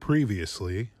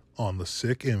Previously on the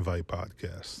Sick Invite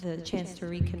podcast. The chance to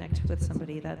reconnect with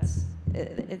somebody,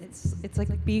 it's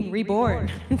like being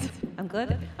reborn. I'm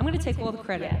glad. I'm going to take all the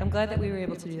credit. I'm glad that we were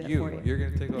able to do that for you. You're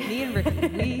going to take all the Me and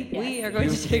Ricky, we are going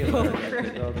to take all the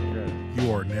credit.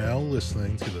 You are now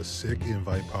listening to the Sick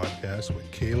Invite podcast with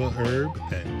Kayla Herb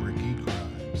and Ricky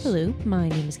Grimes. Hello, my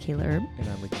name is Kayla Herb. And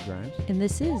I'm Ricky Grimes. And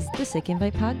this is the Sick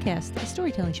Invite podcast, a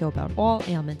storytelling show about all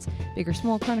ailments. Big or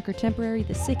small, chronic or temporary,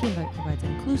 the Sick Invite provides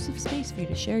an inclusive space for you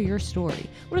to share your story.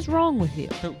 What is wrong with you?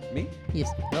 Who, me?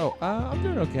 Yes. No, I'm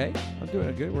doing okay. I'm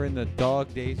doing good. We're in the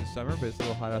dog days of summer, but it's a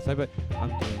little hot outside, but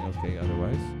I'm doing okay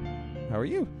otherwise. How are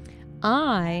you?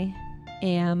 I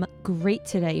am great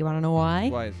today. You want to know why?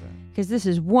 Why is that? Because this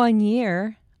is 1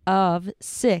 year of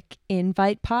Sick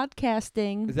Invite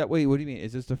podcasting. Is that, wait, what do you mean?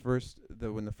 Is this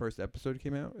when the first episode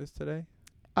came out is today?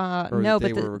 No,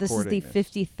 but this is the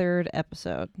 53rd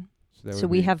episode. So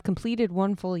we have completed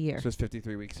 1 full year. So it's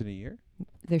 53 weeks in a year?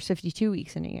 There's 52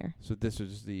 weeks in a year. So this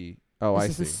is the, this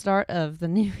is the start of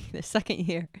the second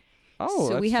year. Oh,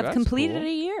 so we have completed cool.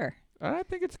 a year. I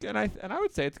think it's good, and I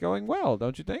would say it's going well,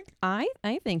 don't you think? I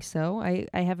think so.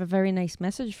 I have a very nice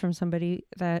message from somebody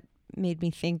that made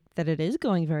me think that it is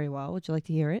going very well. Would you like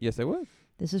to hear it? Yes, I would.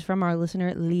 This is from our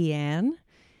listener, Leanne.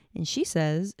 And she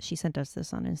says, she sent us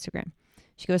this on Instagram.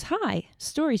 She goes, "Hi,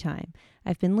 story time.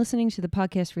 I've been listening to the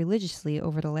podcast religiously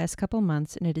over the last couple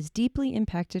months, and it has deeply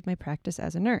impacted my practice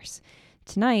as a nurse.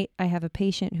 Tonight, I have a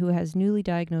patient who has newly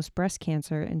diagnosed breast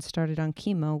cancer and started on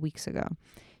chemo weeks ago.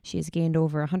 She has gained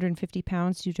over 150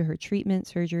 pounds due to her treatment,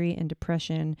 surgery, and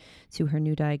depression to her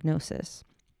new diagnosis.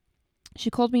 She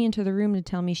called me into the room to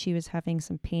tell me she was having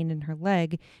some pain in her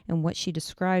leg, and what she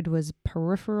described was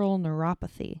peripheral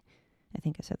neuropathy. I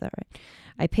think I said that right.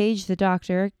 I paged the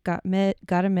doctor, got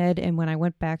a med, and when I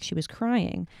went back, she was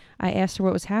crying. I asked her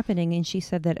what was happening, and she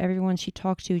said that everyone she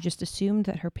talked to just assumed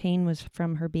that her pain was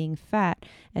from her being fat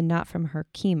and not from her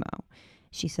chemo.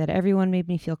 She said, everyone made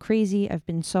me feel crazy. I've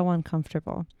been so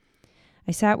uncomfortable.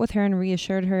 I sat with her and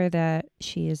reassured her that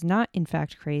she is not, in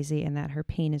fact, crazy and that her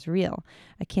pain is real.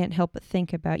 I can't help but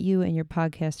think about you and your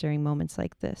podcast during moments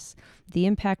like this. The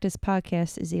impact this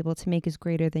podcast is able to make is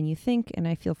greater than you think, and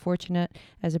I feel fortunate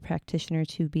as a practitioner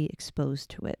to be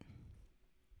exposed to it."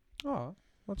 Oh,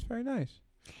 that's very nice.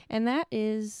 And that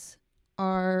is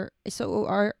our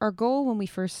goal when we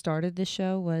first started this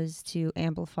show was to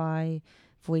amplify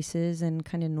voices and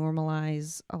kind of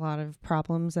normalize a lot of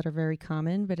problems that are very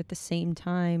common, but at the same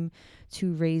time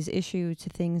to raise issue to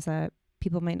things that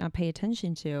people might not pay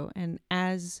attention to. And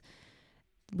as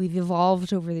we've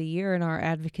evolved over the year in our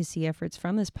advocacy efforts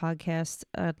from this podcast,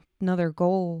 another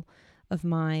goal of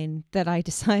mine that I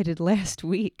decided last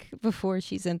week before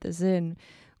she sent this in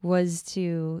was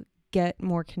to get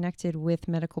more connected with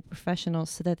medical professionals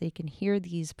so that they can hear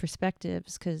these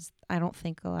perspectives, because I don't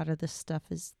think a lot of this stuff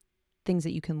is things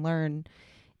that you can learn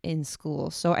in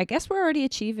school. So I guess we're already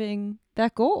achieving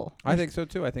that goal. I think so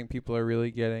too. I think people are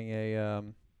really getting a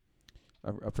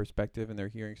perspective, and they're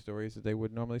hearing stories that they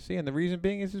wouldn't normally see. And the reason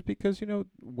being is because,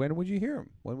 when would you hear them?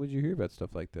 When would you hear about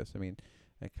stuff like this? I mean,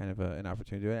 kind of an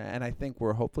opportunity to do it. And I think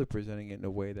we're hopefully presenting it in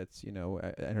a way that's,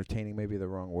 entertaining, maybe the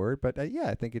wrong word, but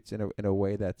I think it's in a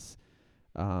way that's,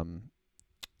 I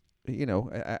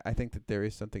think that there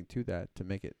is something to that to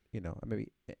make it, maybe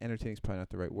entertaining is probably not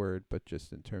the right word, but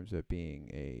just in terms of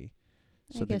being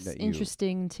something that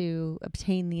interesting to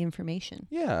obtain the information.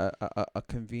 Yeah, a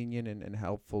convenient and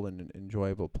helpful and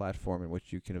enjoyable platform in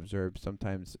which you can observe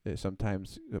sometimes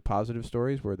the positive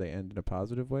stories where they end in a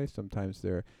positive way. Sometimes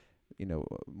they're,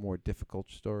 more difficult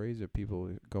stories of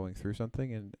people going through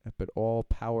something, but all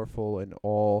powerful and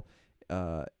all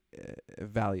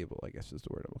valuable, I guess is the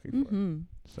word I'm looking for.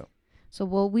 So,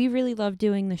 we really love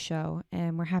doing the show,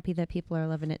 and we're happy that people are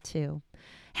loving it too.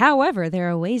 However, there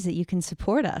are ways that you can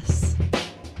support us.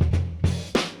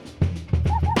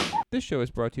 This show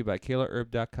is brought to you by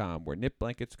KaylaHerb.com, where knit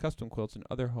blankets, custom quilts, and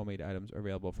other homemade items are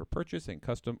available for purchase and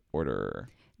custom order.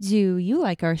 Do you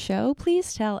like our show?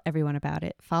 Please tell everyone about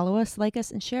it. Follow us, like us,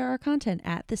 and share our content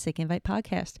at the Sick Invite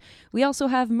Podcast. We also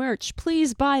have merch.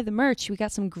 Please buy the merch. We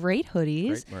got some great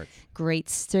hoodies. Great merch. Great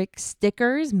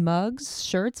stickers, mugs,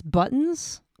 shirts,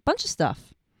 buttons, a bunch of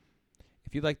stuff.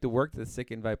 If you like the work that the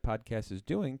Sick Invite Podcast is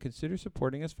doing, consider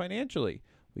supporting us financially.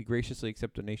 We graciously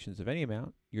accept donations of any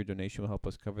amount. Your donation will help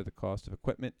us cover the cost of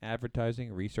equipment,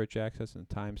 advertising, research access, and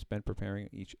time spent preparing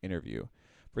each interview.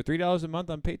 For $3 a month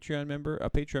on Patreon member, a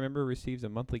Patreon member receives a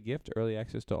monthly gift, early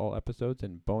access to all episodes,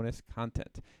 and bonus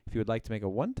content. If you would like to make a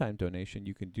one-time donation,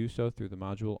 you can do so through the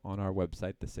module on our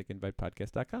website,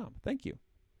 thesickinvitepodcast.com. Thank you.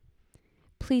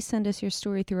 Please send us your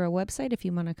story through our website if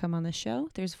you want to come on the show.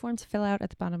 There's a form to fill out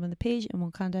at the bottom of the page, and we'll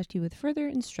contact you with further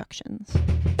instructions.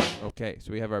 Okay,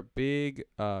 so we have our big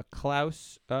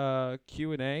Klaus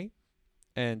Q&A,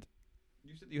 and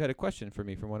you said you had a question for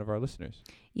me from one of our listeners.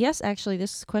 Yes, actually,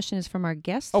 this question is from our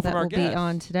guest Oh, that from our will guest. be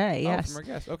on today. Yes. From our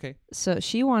guest. Okay. So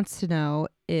she wants to know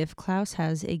if Klaus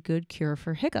has a good cure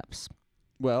for hiccups.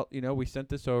 Well, we sent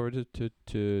this over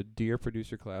to dear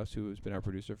producer Klaus, who has been our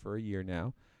producer for a year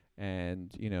now.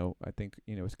 And, I think,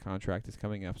 his contract is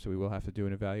coming up, so we will have to do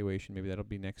an evaluation. Maybe that'll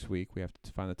be next week. We have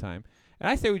to find the time. And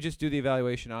I say we just do the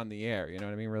evaluation on the air. You know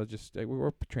what I mean?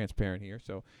 We're transparent here,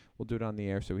 so we'll do it on the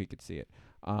air so he could see it.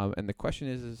 And the question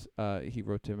is he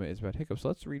wrote to him, is about hiccups. So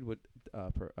let's read what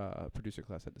producer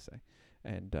Klaus had to say.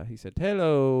 And he said,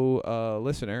 hello,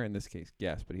 listener, in this case,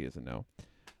 guest, but he doesn't know.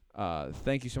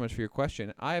 Thank you so much for your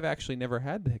question. I have actually never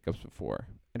had the hiccups before,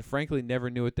 and frankly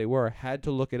never knew what they were. Had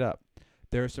to look it up.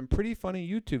 There are some pretty funny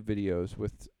YouTube videos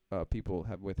with people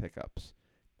with hiccups.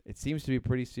 It seems to be a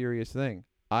pretty serious thing.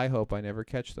 I hope I never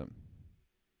catch them.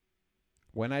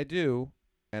 When I do,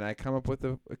 and I come up with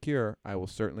a cure, I will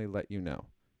certainly let you know.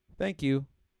 Thank you,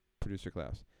 Producer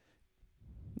Klaus.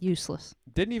 Useless.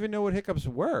 Didn't even know what hiccups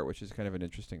were, which is kind of an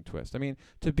interesting twist. I mean,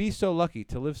 to be so lucky,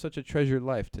 to live such a treasured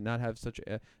life, to not have such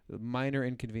minor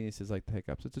inconveniences like the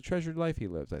hiccups. It's a treasured life he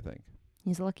lives, I think.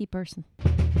 He's a lucky person.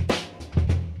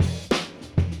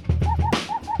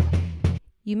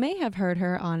 You may have heard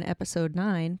her on episode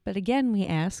 9, but again we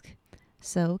ask,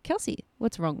 so Kelcie,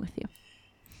 what's wrong with you?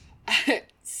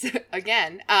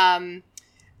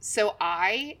 So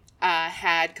I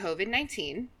had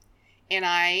COVID-19, and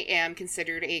I am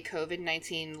considered a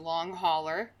COVID-19 long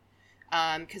hauler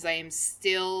because I am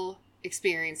still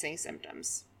experiencing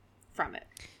symptoms from it.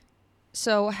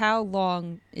 So how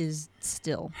long is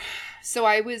still? So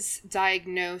I was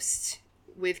diagnosed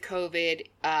with COVID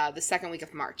the second week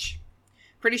of March.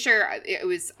 Pretty sure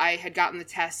I had gotten the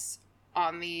tests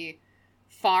on the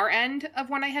far end of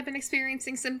when I had been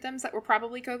experiencing symptoms that were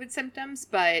probably COVID symptoms,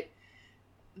 but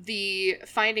the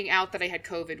finding out that I had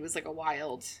COVID was like a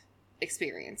wild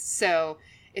experience. So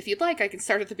if you'd like, I can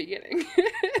start at the beginning.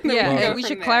 Yeah, we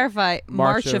should clarify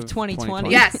March of 2020.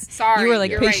 Yes, sorry. You were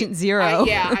like you're patient right. zero.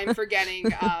 I'm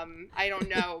forgetting. I don't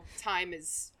know. Time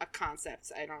is a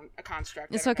concept. A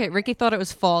construct. It's okay. Ricky thought it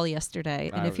was fall yesterday,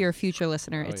 and if you're a future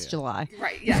listener, Oh, it's yeah. July.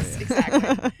 Right. Yes,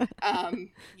 exactly.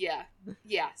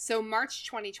 Yeah. So March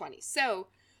 2020. So,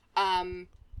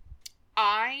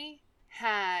 I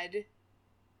had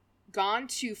gone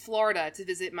to Florida to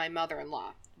visit my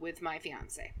mother-in-law with my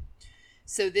fiance.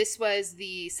 So this was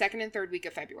the second and third week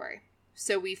of February.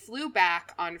 So we flew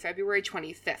back on February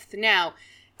 25th. Now,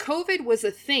 COVID was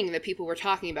a thing that people were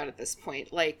talking about at this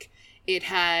point. Like, it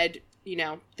had,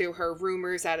 there were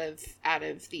rumors out of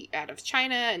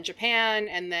China and Japan,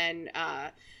 and then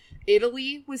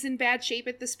Italy was in bad shape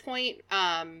at this point.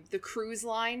 The cruise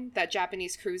line, that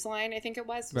Japanese cruise line, I think it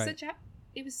was. Was right.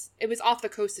 It was off the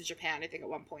coast of Japan, I think, at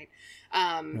one point.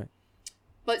 Right.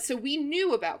 But so we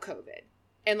knew about COVID.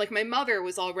 And, like, my mother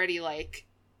was already like,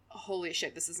 holy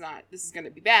shit, this is going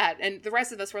to be bad. And the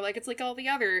rest of us were like, it's like all the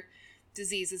other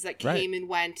diseases that came and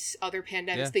went, other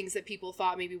pandemics, things that people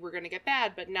thought maybe were going to get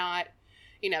bad, but not,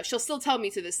 she'll still tell me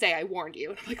to this day, I warned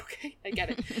you. And I'm like, okay, I get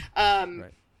it.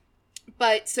 Right.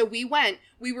 But so we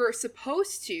were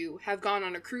supposed to have gone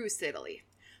on a cruise to Italy,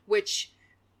 which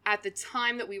at the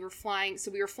time that we were flying,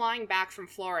 so we were flying back from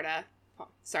Florida.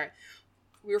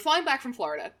 We were flying back from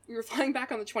Florida. We were flying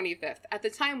back on the 25th. At the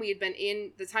time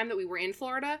that we were in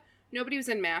Florida, nobody was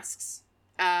in masks.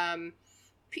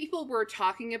 People were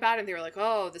talking about it, and they were like,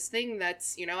 oh, this thing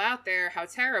that's, out there, how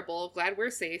terrible, glad we're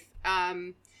safe.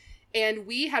 And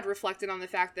we had reflected on the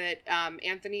fact that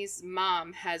Anthony's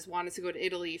mom has wanted to go to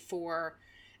Italy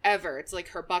forever. It's like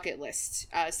her bucket list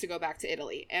is to go back to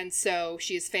Italy. And so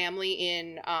she has family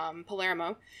in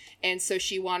Palermo. And so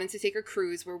she wanted to take a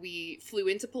cruise where we flew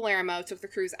into Palermo, took the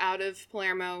cruise out of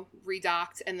Palermo,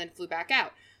 redocked, and then flew back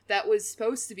out. That was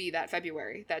supposed to be that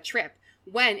February, that trip,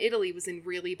 when Italy was in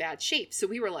really bad shape. So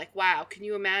we were like, wow, can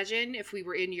you imagine if we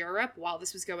were in Europe while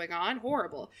this was going on?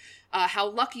 Horrible. How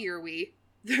lucky are we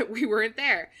that we weren't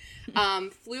there?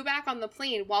 Flew back on the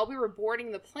plane. While we were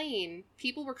boarding the plane,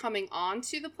 people were coming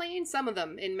onto the plane, some of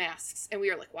them in masks. And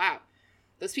we were like, wow,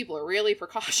 those people are really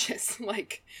precautious.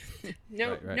 Like,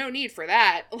 no need for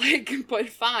that. Like, but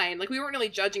fine. Like, we weren't really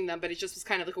judging them, but it just was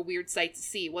kind of like a weird sight to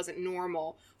see. It wasn't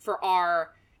normal for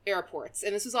our airports.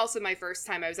 And this was also my first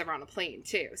time I was ever on a plane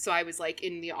too. So I was like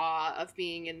in the awe of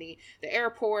being in the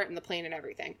airport and the plane and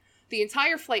everything. The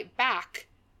entire flight back,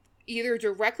 either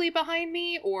directly behind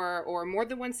me or more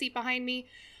than one seat behind me,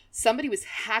 somebody was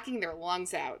hacking their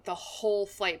lungs out the whole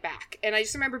flight back. And I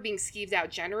just remember being skeeved out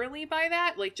generally by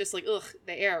that. Like, just like, ugh,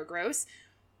 the air, gross.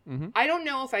 Mm-hmm. I don't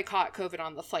know if I caught COVID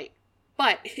on the flight.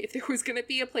 But if there was going to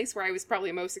be a place where I was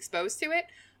probably most exposed to it,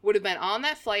 would have been on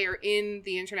that flight or in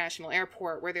the international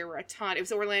airport where there were a ton. It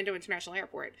was Orlando International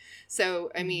Airport.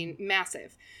 So, I mean,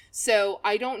 massive. So,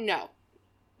 I don't know.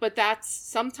 But that's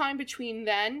sometime between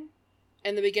then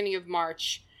and the beginning of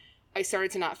March, I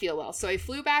started to not feel well. So, I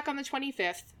flew back on the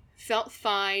 25th, felt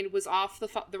fine, was off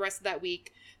the rest of that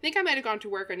week. I think I might have gone to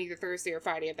work on either Thursday or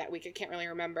Friday of that week. I can't really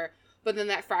remember. But then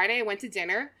that Friday, I went to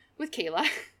dinner with Kayla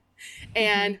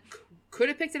and could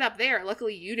have picked it up there.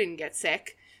 Luckily, you didn't get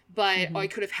sick, but I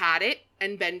could have had it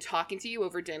and been talking to you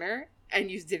over dinner and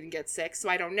you didn't get sick. So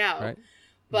I don't know. Right.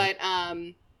 But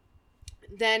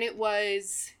then it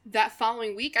was that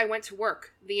following week, I went to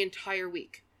work the entire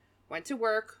week. Went to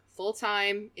work full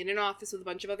time in an office with a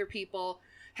bunch of other people,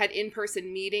 had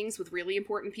in-person meetings with really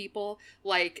important people.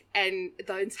 And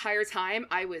the entire time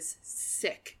I was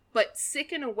sick, but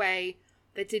sick in a way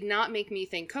that did not make me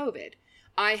think COVID.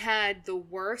 I had the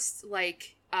worst,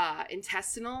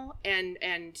 intestinal and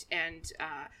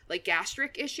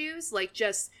gastric issues,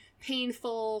 just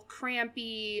painful,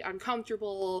 crampy,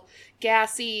 uncomfortable,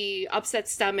 gassy, upset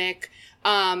stomach.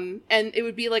 And it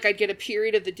would be like I'd get a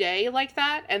period of the day like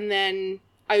that, and then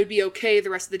I would be okay the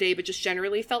rest of the day, but just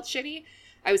generally felt shitty.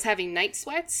 I was having night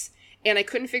sweats, and I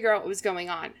couldn't figure out what was going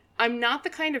on. I'm not the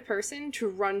kind of person to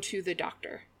run to the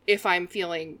doctor if I'm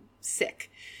feeling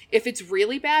sick. If it's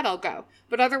really bad, I'll go.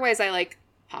 But otherwise, I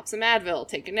pop some Advil,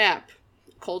 take a nap,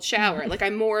 cold shower.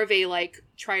 I'm more of a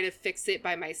try to fix it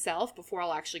by myself before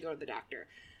I'll actually go to the doctor,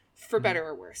 for better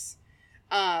or worse.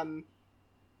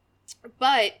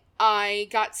 But I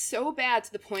got so bad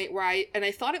to the point where I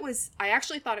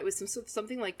actually thought it was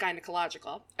something like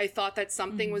gynecological. I thought that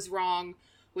something was wrong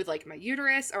with my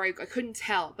uterus, or I couldn't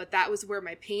tell, but that was where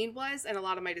my pain was, and a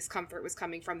lot of my discomfort was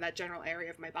coming from that general area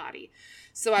of my body.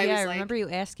 So I remember you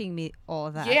asking me all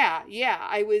of that. Yeah.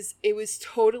 It was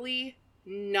totally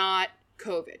not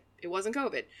COVID. It wasn't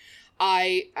COVID.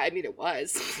 I mean, it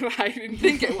was. I didn't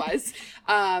think it was.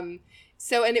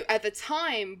 At the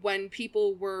time when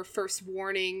people were first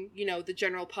warning, the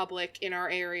general public in our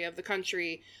area of the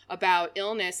country about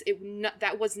illness,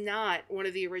 that was not one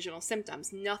of the original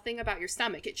symptoms. Nothing about your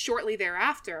stomach. It shortly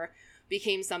thereafter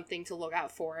became something to look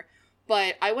out for.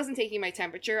 But I wasn't taking my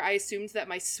temperature. I assumed that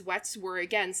my sweats were,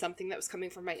 again, something that was coming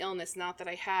from my illness, not that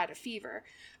I had a fever.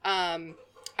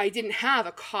 I didn't have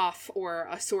a cough or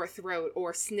a sore throat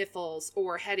or sniffles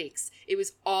or headaches. It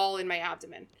was all in my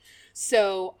abdomen.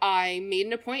 So I made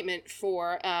an appointment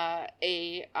for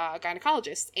a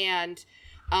gynecologist, and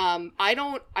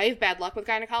I have bad luck with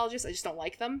gynecologists. I just don't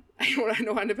like them. I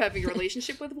don't end up having a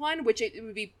relationship with one, which it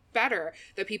would be better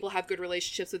that people have good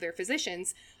relationships with their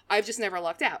physicians. I've just never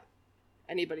lucked out.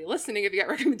 Anybody listening, if you got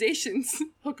recommendations,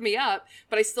 hook me up,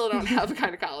 but I still don't have a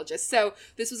gynecologist. So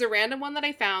this was a random one that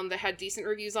I found that had decent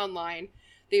reviews online.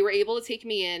 They were able to take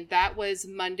me in. That was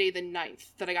Monday the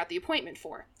 9th that I got the appointment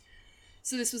for.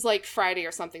 So this was Friday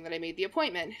or something that I made the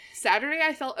appointment. Saturday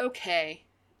I felt okay.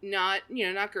 Not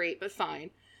great, but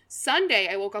fine. Sunday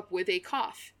I woke up with a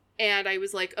cough. And I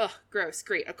was like, ugh, gross,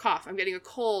 great, a cough. I'm getting a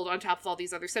cold on top of all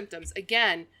these other symptoms.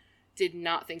 Again, did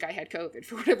not think I had COVID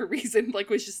for whatever reason.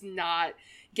 Was just not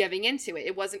giving into it.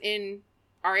 It wasn't in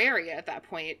our area at that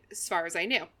point, as far as I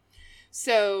knew.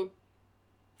 So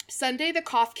Sunday, the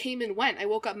cough came and went. I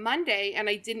woke up Monday and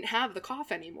I didn't have the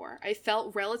cough anymore. I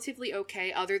felt relatively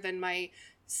okay, other than my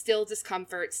still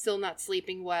discomfort, still not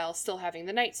sleeping well, still having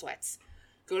the night sweats.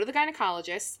 Go to the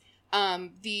gynecologist.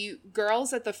 The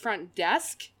girls at the front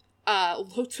desk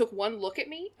took one look at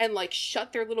me and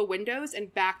shut their little windows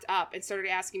and backed up and started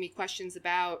asking me questions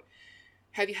about,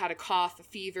 have you had a cough, a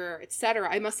fever, etc.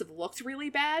 I must have looked really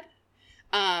bad.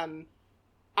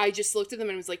 I just looked at them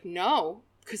and was like, no,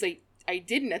 because I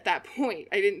didn't at that point.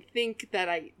 I didn't think that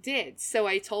I did. So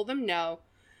I told them no.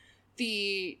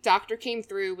 The doctor came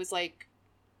through, was like,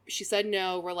 she said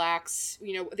no, relax.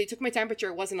 They took my temperature.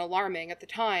 It wasn't alarming at the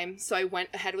time. So I went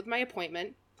ahead with my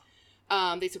appointment.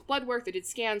 They took blood work, they did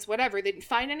scans, whatever. They didn't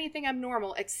find anything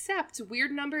abnormal except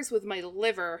weird numbers with my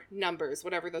liver numbers,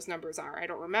 whatever those numbers are. I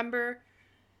don't remember.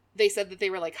 They said that they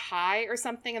were high or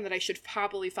something and that I should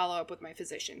probably follow up with my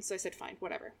physician. So I said, fine,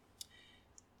 whatever.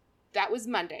 That was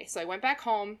Monday. So I went back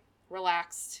home,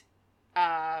 relaxed,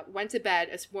 went to bed,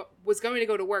 was going to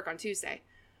go to work on Tuesday.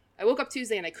 I woke up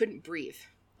Tuesday and I couldn't breathe.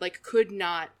 Could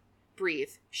not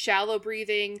breathe. Shallow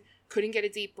breathing, couldn't get a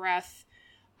deep breath,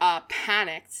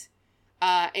 panicked.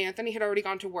 Anthony had already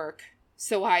gone to work.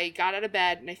 So I got out of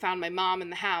bed and I found my mom in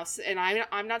the house. And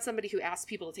I'm not somebody who asks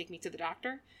people to take me to the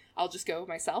doctor. I'll just go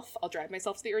myself. I'll drive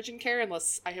myself to the urgent care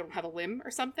unless I don't have a limb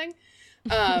or something.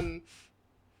 And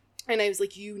I was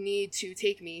like, you need to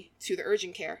take me to the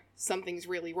urgent care. Something's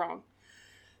really wrong.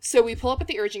 So we pull up at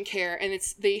the urgent care, and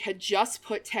they had just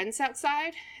put tents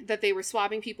outside that they were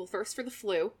swabbing people first for the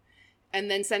flu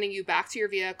and then sending you back to your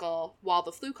vehicle while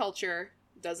the flu culture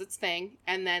does its thing,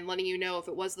 and then letting you know if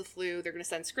it was the flu, they're going to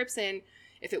send scripts in.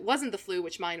 If it wasn't the flu,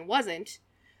 which mine wasn't,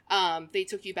 they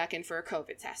took you back in for a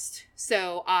COVID test.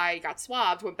 So I got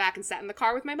swabbed, went back and sat in the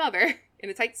car with my mother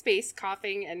in a tight space,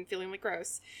 coughing and feeling like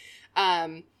gross.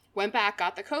 Went back,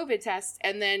 got the COVID test,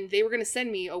 and then they were going to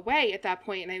send me away at that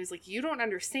point. And I was like, you don't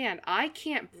understand. I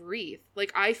can't breathe.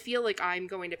 Like, I feel like I'm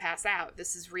going to pass out.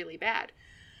 This is really bad.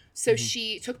 So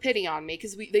she took pity on me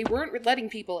because they weren't letting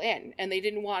people in, and they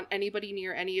didn't want anybody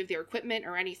near any of their equipment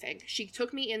or anything. She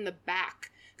took me in the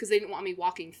back because they didn't want me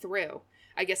walking through.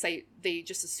 I guess they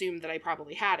just assumed that I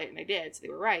probably had it, and I did, so they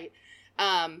were right.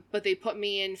 But they put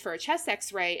me in for a chest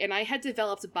x-ray, and I had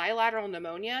developed bilateral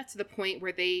pneumonia to the point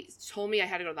where they told me I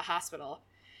had to go to the hospital,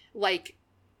 like,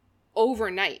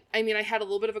 overnight. I mean, I had a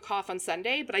little bit of a cough on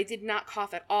Sunday, but I did not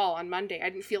cough at all on Monday. I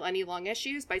didn't feel any lung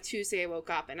issues. By Tuesday, I woke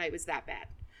up, and it was that bad.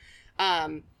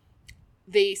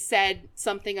 They said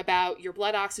something about your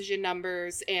blood oxygen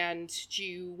numbers, and do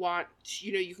you want,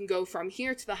 you can go from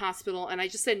here to the hospital, and I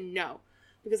just said no,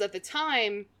 because at the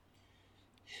time,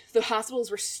 the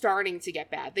hospitals were starting to get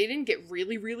bad. They didn't get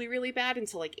really, really, really bad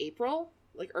until like April,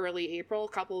 like early April, a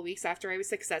couple of weeks after I was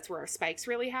sick, because that's where our spikes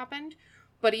really happened.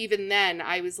 But even then,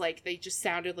 I was like, they just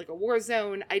sounded like a war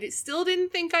zone. I still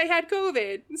didn't think I had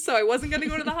COVID, so I wasn't going to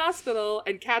go to the hospital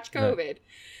and catch COVID.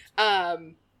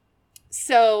 Right.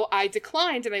 So I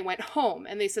declined and I went home,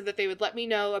 and they said that they would let me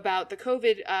know about the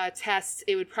COVID test.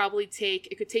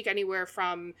 It could take anywhere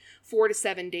from 4 to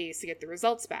 7 days to get the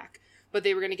results back. But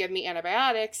they were going to give me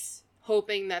antibiotics,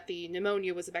 hoping that the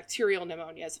pneumonia was a bacterial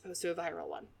pneumonia as opposed to a viral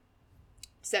one.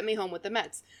 Sent me home with the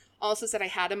meds. Also said I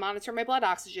had to monitor my blood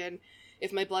oxygen.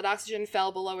 If my blood oxygen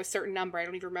fell below a certain number, I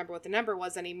don't even remember what the number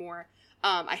was anymore,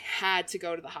 I had to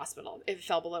go to the hospital if it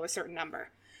fell below a certain number.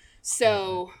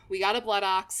 So we got a blood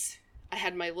ox. I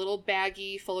had my little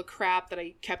baggie full of crap that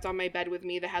I kept on my bed with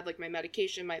me that had like my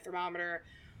medication, my thermometer,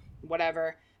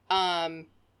 whatever. How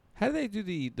do they do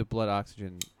the blood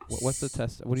oxygen? What's the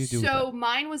test? What do you do with So that?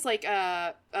 mine was like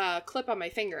a clip on my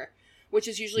finger, which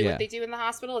is usually what they do in the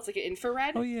hospital. It's like an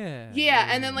infrared. Oh, yeah. Yeah,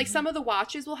 and then like some of the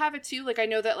watches will have it too. Like I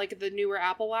know that like the newer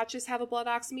Apple watches have a blood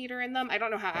oximeter in them. I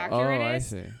don't know how accurate it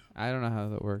is. I see. I don't know how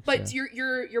that works. But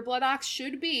your blood ox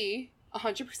should be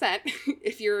 100%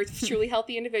 if you're a truly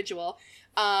healthy individual.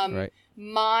 Right.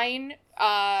 Mine,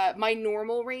 my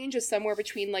normal range is somewhere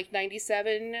between like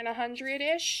 97 and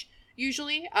 100-ish.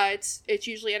 Usually, it's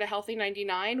usually at a healthy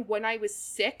 99. When I was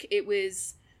sick, it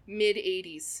was mid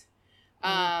 80s.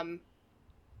 And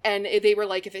they were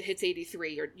like, if it hits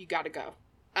 83, you gotta go.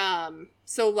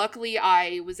 So luckily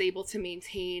I was able to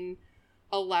maintain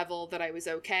a level that I was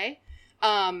okay.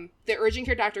 The urgent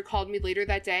care doctor called me later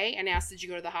that day and asked, did you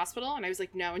go to the hospital? And I was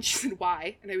like, no. And she said,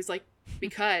 why? And I was like,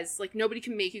 because like nobody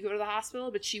can make you go to the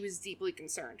hospital, but she was deeply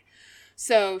concerned.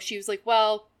 So she was like,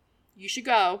 well, you should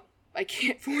go. I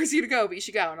can't force you to go, but you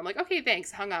should go. And I'm like, okay,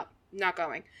 thanks. Hung up. Not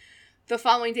going. The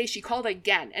following day, she called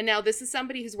again. And now this is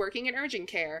somebody who's working in urgent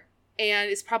care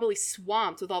and is probably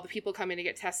swamped with all the people coming to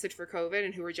get tested for COVID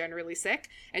and who are generally sick.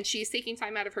 And she's taking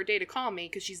time out of her day to call me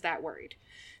because she's that worried.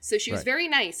 So she was very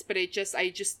nice, but I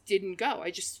just didn't go.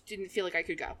 I just didn't feel like I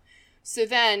could go. So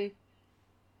then,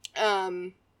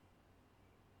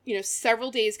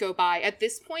 several days go by. At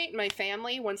this point, my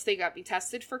family, once they got me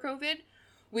tested for COVID,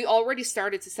 we already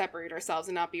started to separate ourselves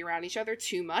and not be around each other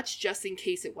too much just in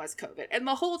case it was COVID. And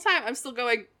the whole time I'm still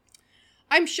going,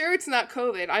 I'm sure it's not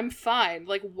COVID. I'm fine.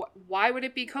 Like, why would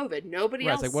it be COVID? Nobody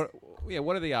else. It's like,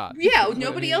 what are the odds? Yeah,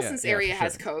 nobody else in this area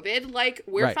has COVID. Like,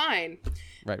 we're fine.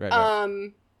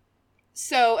 Right.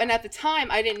 So, and at the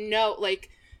time I didn't know, like,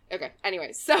 okay,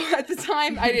 anyway. So at the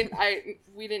time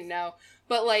we didn't know.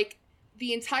 But like,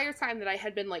 the entire time that I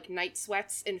had been like night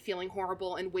sweats and feeling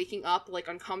horrible and waking up like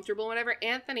uncomfortable, whatever,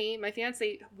 Anthony, my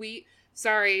fiance,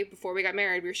 before we got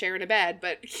married, we were sharing a bed,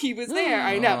 but he was there.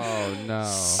 I know. Oh no.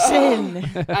 Sin.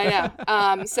 I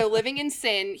know. So living in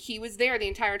sin, he was there the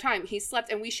entire time. He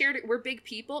slept, and we're big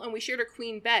people, and we shared a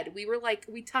queen bed.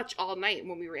 We touch all night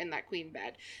when we were in that queen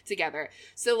bed together.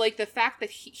 So like the fact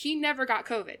that he never got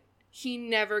COVID. He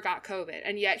never got COVID.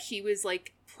 And yet he was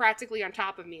like practically on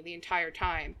top of me the entire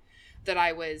time that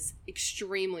I was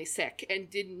extremely sick and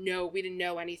we didn't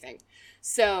know anything.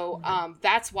 So,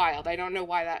 that's wild. I don't know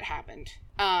why that happened.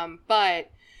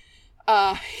 But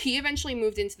He eventually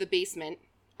moved into the basement.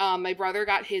 My brother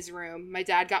got his room, my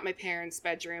dad got my parents'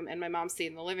 bedroom, and my mom stayed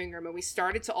in the living room. And we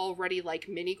started to already like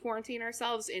mini quarantine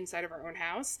ourselves inside of our own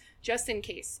house, just in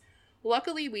case.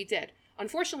 Luckily, we did.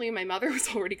 Unfortunately, my mother was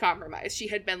already compromised. She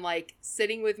had been like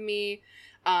sitting with me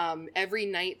every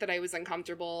night that I was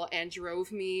uncomfortable and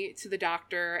drove me to the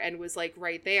doctor and was like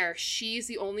right there. She's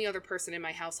the only other person in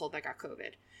my household that got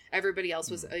COVID. Everybody else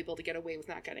was able to get away with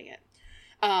not getting it.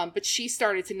 But she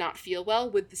started to not feel well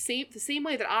with the same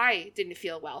way that I didn't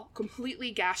feel well.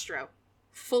 Completely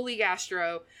fully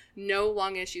gastro, no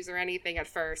lung issues or anything at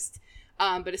first.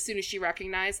 But as soon as she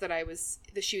recognized that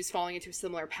she was falling into a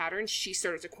similar pattern, she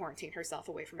started to quarantine herself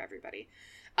away from everybody.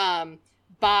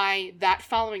 By that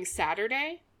following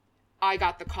Saturday, I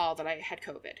got the call that I had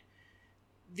COVID.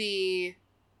 The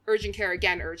urgent care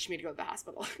again urged me to go to the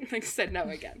hospital. I said no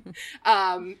again.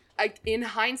 In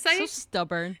hindsight, so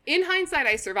stubborn. In hindsight,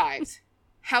 I survived.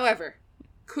 However,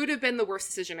 could have been the worst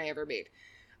decision I ever made.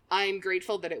 I'm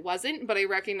grateful that it wasn't, but I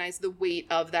recognize the weight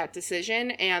of that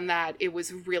decision and that it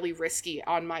was really risky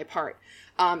on my part,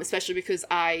 especially because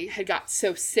I had got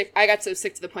so sick. I got so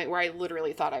sick to the point where I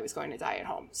literally thought I was going to die at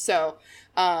home. So,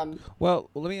 well,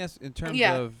 let me ask in terms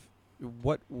of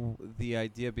what the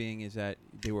idea being is that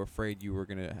they were afraid you were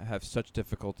going to have such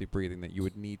difficulty breathing that you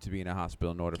would need to be in a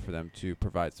hospital in order for them to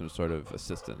provide some sort of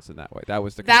assistance in that way. That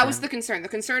was the concern? That was the concern. The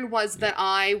concern was that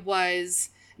I was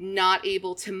not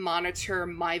able to monitor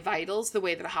my vitals the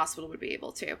way that a hospital would be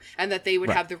able to, and that they would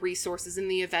have the resources in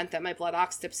the event that my blood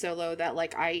ox dipped so low that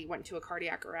like I went to a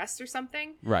cardiac arrest or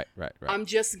something. Right. I'm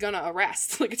just gonna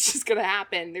arrest. Like it's just gonna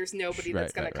happen. There's nobody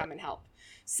that's gonna come and help.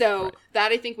 So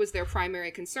that I think was their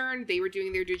primary concern. They were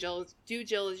doing their due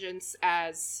diligence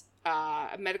as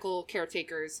medical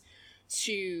caretakers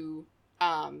to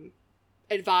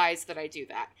advise that I do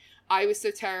that. I was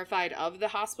so terrified of the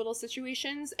hospital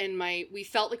situations, and we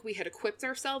felt like we had equipped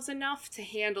ourselves enough to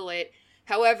handle it.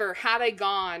 However, had I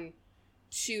gone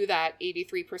to that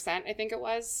 83%, I think it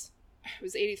was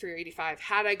 83 or 85,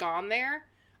 had I gone there,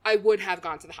 I would have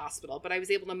gone to the hospital, but I was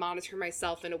able to monitor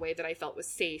myself in a way that I felt was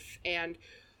safe. And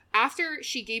after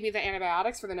she gave me the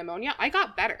antibiotics for the pneumonia, I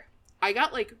got better. I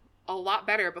got like a lot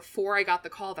better before I got the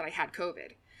call that I had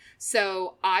COVID.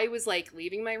 So I was like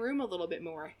leaving my room a little bit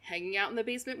more, hanging out in the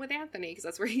basement with Anthony because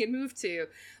that's where he had moved to.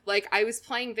 Like I was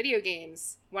playing video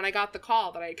games when I got the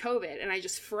call that I had COVID, and I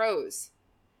just froze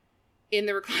in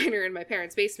the recliner in my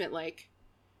parents' basement like,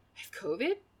 I have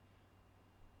COVID?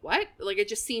 What? Like it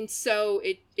just seemed so,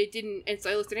 it didn't. And so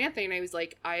I looked at Anthony and I was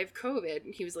like, I have COVID.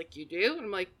 And he was like, you do? And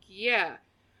I'm like, yeah.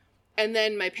 And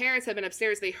then my parents had been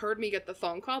upstairs. They heard me get the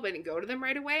phone call, but I didn't go to them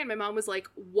right away. And my mom was like,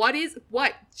 what?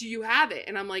 Do you have it?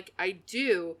 And I'm like, I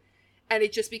do. And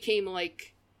it just became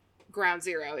like ground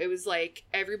zero. It was like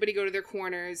everybody go to their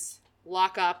corners,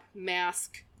 lock up,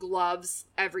 mask, gloves,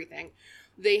 everything.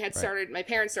 They had started, my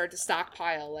parents started to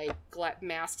stockpile like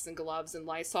masks and gloves and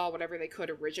Lysol, whatever they could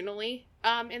originally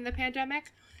in the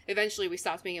pandemic. Eventually we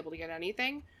stopped being able to get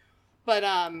anything. But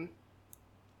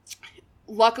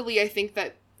luckily I think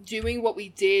that doing what we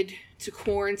did to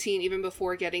quarantine even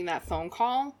before getting that phone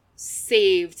call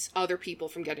saved other people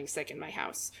from getting sick in my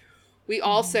house. We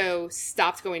also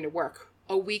stopped going to work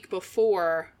a week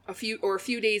before, a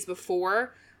few days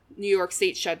before New York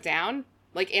State shut down.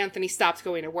 Like Anthony stopped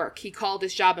going to work. He called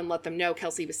his job and let them know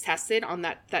Kelcie was tested on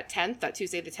that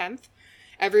Tuesday the 10th.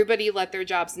 Everybody let their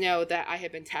jobs know that I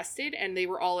had been tested, and they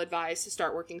were all advised to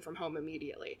start working from home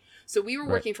immediately. So we were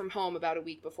working from home about a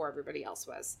week before everybody else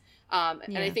was.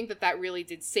 And I think that really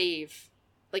did save.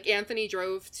 Like Anthony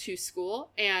drove to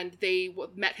school, and they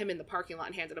met him in the parking lot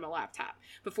and handed him a laptop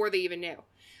before they even knew.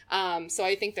 So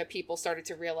I think that people started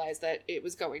to realize that it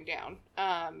was going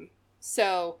down.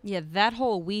 So yeah, that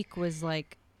whole week was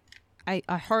like, I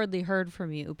hardly heard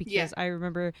from you because I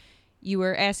remember you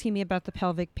were asking me about the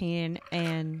pelvic pain,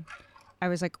 and I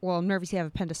was like, well, I'm nervous you have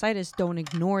appendicitis. Don't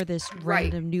ignore this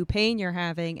random new pain you're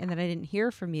having. And then I didn't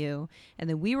hear from you. And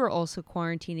then we were also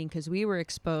quarantining because we were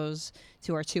exposed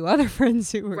to our two other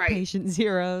friends who were patient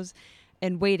zeros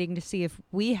and waiting to see if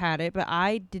we had it. But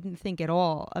I didn't think at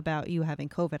all about you having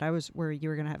COVID. I was worried you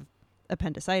were going to have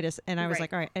appendicitis. And I was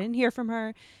like, all right, I didn't hear from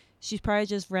her. She's probably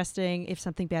just resting. If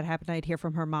something bad happened, I'd hear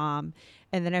from her mom.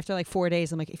 And then after like 4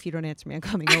 days, I'm like, if you don't answer me, I'm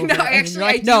coming over. No, actually,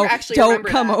 like, no, don't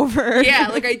come over. Yeah,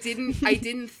 like I didn't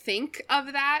think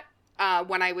of that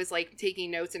when I was like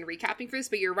taking notes and recapping for this,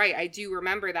 but you're right. I do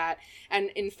remember that. And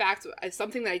in fact,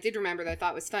 something that I did remember that I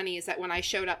thought was funny is that when I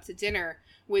showed up to dinner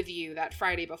with you that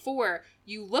Friday before,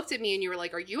 you looked at me and you were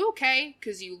like, "Are you okay?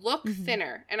 Because you look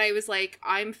thinner." And I was like,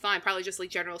 "I'm fine. Probably just like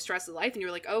general stress of life." And you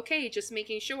were like, "Okay, just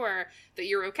making sure that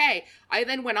you're okay." I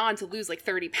then went on to lose like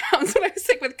 30 pounds when I was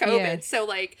sick with COVID. Yeah. So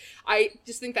like, I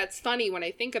just think that's funny when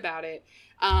I think about it.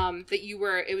 That you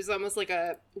were, it was almost like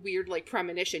a weird like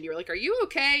premonition. You were like, "Are you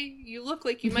okay? You look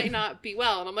like you might not be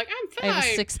well." And I'm like, "I'm fine." I have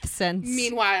a sixth sense.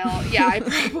 Meanwhile, yeah, I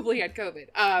probably had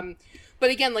COVID. But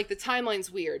again, like the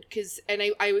timeline's weird because, and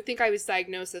I would think I was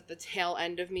diagnosed at the tail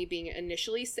end of me being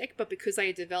initially sick, but because I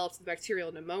had developed the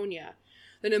bacterial pneumonia,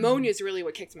 the pneumonia is really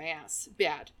what kicked my ass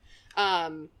bad.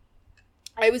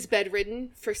 I was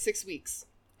bedridden for 6 weeks.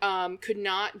 Could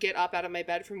not get up out of my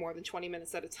bed for more than 20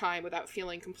 minutes at a time without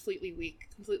feeling completely weak,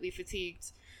 completely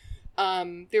fatigued.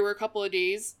 There were a couple of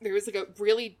days, there was like a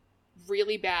really,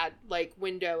 really bad like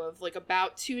window of like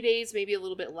about 2 days, maybe a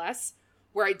little bit less,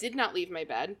 where I did not leave my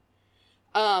bed.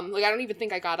 Like I don't even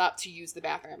think I got up to use the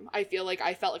bathroom. I felt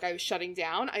like I was shutting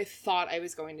down. I thought I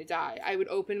was going to die. I would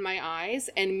open my eyes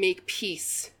and make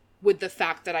peace with the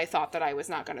fact that I thought that I was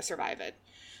not going to survive it.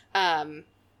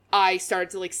 I started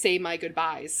to like say my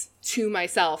goodbyes to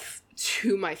myself,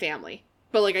 to my family.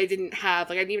 But like I didn't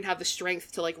even have the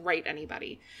strength to like write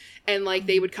anybody. And like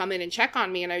they would come in and check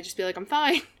on me and I would just be like, "I'm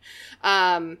fine."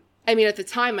 I mean, at the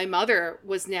time, my mother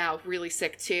was now really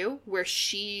sick too, where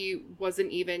she was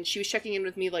checking in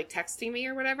with me, like texting me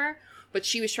or whatever, but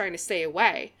she was trying to stay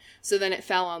away. So then it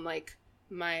fell on like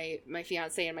my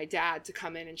fiance and my dad to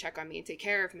come in and check on me and take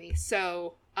care of me.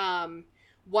 So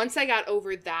once I got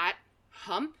over that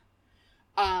hump,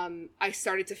 I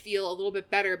started to feel a little bit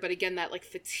better, but again, that like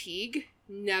fatigue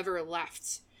never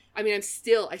left. I mean, I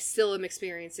still am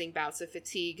experiencing bouts of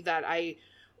fatigue that I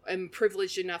am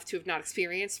privileged enough to have not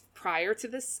experienced prior to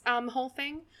this whole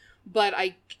thing, but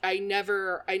I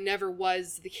never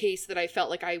was the case that I felt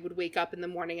like I would wake up in the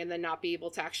morning and then not be able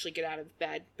to actually get out of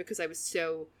bed because I was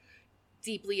so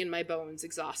deeply in my bones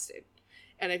exhausted,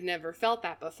 and I've never felt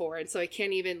that before. And so I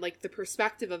can't even, like, the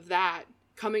perspective of that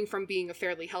coming from being a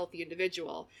fairly healthy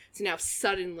individual to now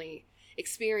suddenly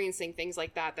experiencing things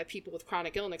like that people with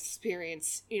chronic illness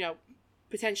experience, you know,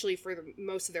 potentially for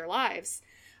most of their lives,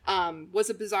 was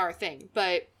a bizarre thing.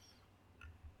 But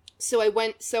so I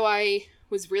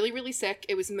was really, really sick.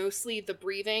 It was mostly the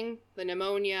breathing, the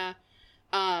pneumonia,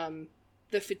 the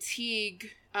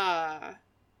fatigue. My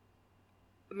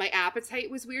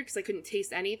appetite was weird because I couldn't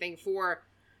taste anything for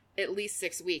at least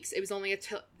 6 weeks. It was only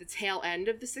the tail end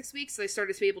of the 6 weeks that I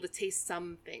started to be able to taste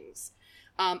some things.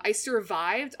 I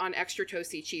survived on extra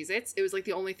toasty Cheez-Its. It was like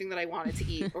the only thing that I wanted to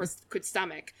eat or could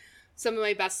stomach. Some of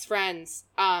my best friends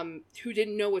who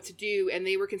didn't know what to do, and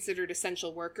they were considered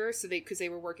essential workers, so because they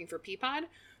were working for Peapod,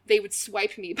 they would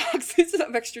swipe me boxes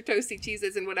of extra toasty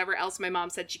Cheez-Its and whatever else my mom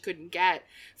said she couldn't get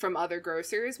from other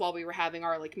grocers while we were having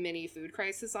our like mini food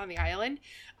crisis on the island.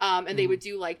 And they would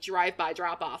do like drive-by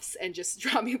drop-offs and just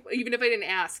drop me, even if I didn't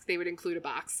ask, they would include a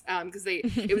box because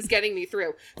it was getting me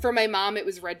through. For my mom, it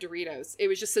was red Doritos. It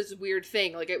was just such a weird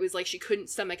thing. Like it was like she couldn't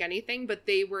stomach anything, but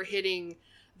they were hitting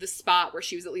the spot where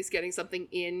she was at least getting something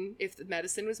in if the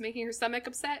medicine was making her stomach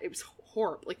upset. It was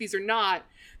horrible. Like these are not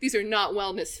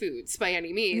wellness foods by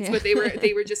any means, but they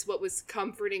were just what was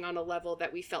comforting on a level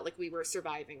that we felt like we were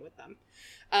surviving with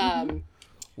them.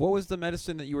 What was the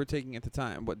medicine that you were taking at the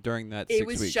time? What during that 6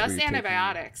 weeks? It was just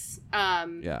antibiotics.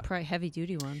 Yeah. Probably heavy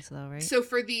duty ones though, right? So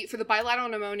for the bilateral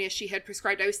pneumonia she had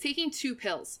prescribed, I was taking 2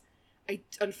 pills. I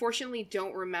unfortunately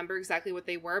don't remember exactly what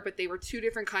they were, but they were 2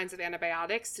 different kinds of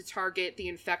antibiotics to target the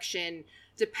infection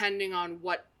depending on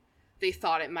what they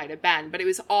thought it might have been. But it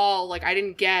was all like,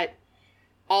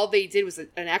 all they did was an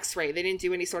x-ray. They didn't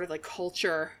do any sort of like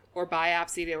culture or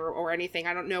biopsy or anything.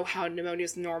 I don't know how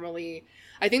pneumonias normally,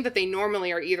 I think that they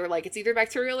normally are either like, it's either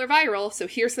bacterial or viral. So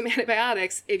here's some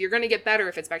antibiotics. If you're going to get better,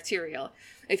 if it's bacterial,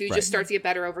 if you just start to get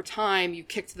better over time, you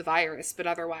kicked the virus, but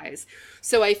otherwise.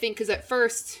 So I think, cause at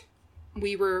first when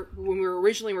we were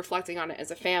originally reflecting on it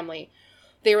as a family,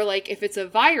 they were like, if it's a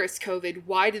virus COVID,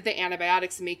 why did the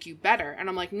antibiotics make you better? And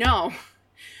I'm like, no.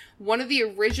 One of the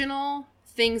original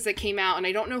things that came out, and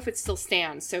I don't know if it still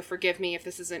stands, so forgive me if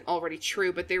this isn't already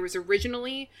true, but there was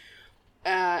originally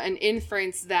an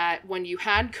inference that when you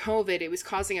had COVID, it was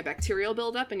causing a bacterial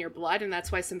buildup in your blood, and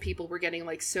that's why some people were getting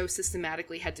like so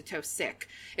systematically head to toe sick.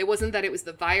 It wasn't that it was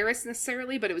the virus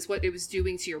necessarily, but it was what it was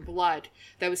doing to your blood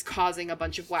that was causing a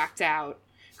bunch of whacked out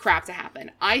crap to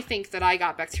happen. I think that I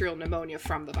got bacterial pneumonia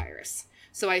from the virus.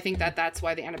 So I think that that's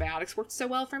why the antibiotics worked so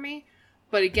well for me.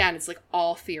 But again, it's like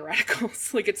all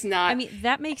theoreticals. Like it's not. I mean,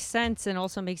 that makes sense, and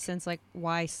also makes sense like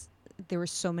why there were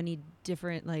so many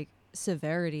different like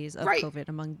severities of Right. COVID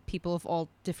among people of all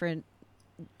different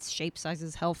shapes,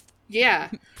 sizes, health, Yeah.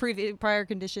 prior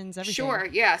conditions, everything. Sure.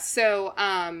 Yeah. So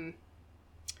that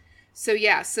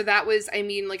was, I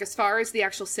mean, like as far as the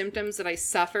actual symptoms that I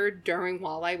suffered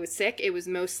while I was sick, it was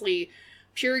mostly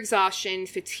pure exhaustion,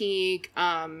 fatigue,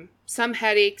 some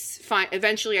headaches.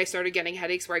 Eventually I started getting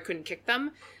headaches where I couldn't kick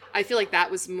them. I feel like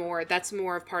that's more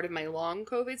of part of my long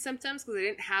COVID symptoms because I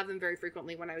didn't have them very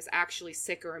frequently when I was actually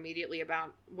sick or immediately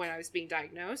about when I was being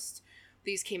diagnosed.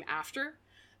 These came after.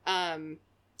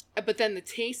 But then the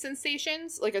taste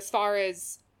sensations, like as far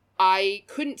as I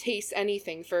couldn't taste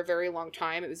anything for a very long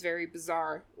time. It was a very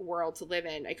bizarre world to live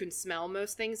in. I couldn't smell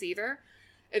most things either.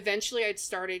 Eventually, I'd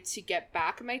started to get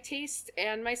back my taste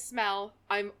and my smell.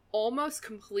 I'm almost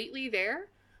completely there,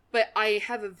 but I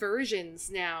have aversions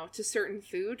now to certain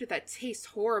food that taste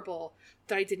horrible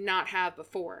that I did not have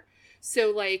before.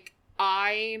 So, like,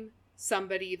 I'm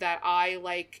somebody that I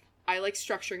like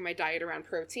structuring my diet around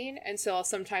protein, and so I'll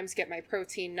sometimes get my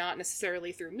protein not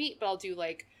necessarily through meat, but I'll do,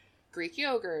 like, Greek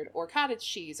yogurt or cottage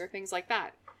cheese or things like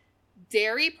that.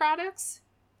 Dairy products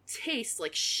taste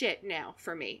like shit now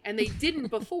for me, and they didn't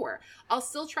before. I'll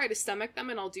still try to stomach them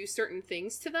and I'll do certain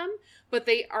things to them, but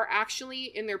they are actually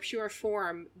in their pure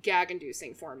form gag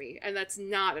inducing for me, and that's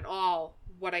not at all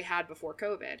what I had before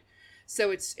COVID.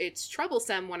 So it's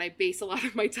troublesome when I base a lot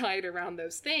of my diet around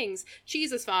those things.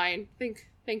 Cheese is fine, thank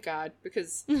God,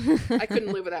 because I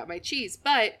couldn't live without my cheese.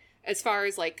 But as far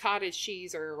as like cottage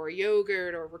cheese or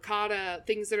yogurt or ricotta,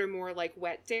 things that are more like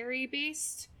wet dairy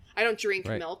based, I don't drink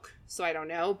milk, so I don't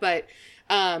know, but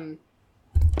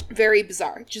very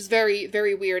bizarre, just very,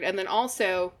 very weird. And then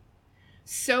also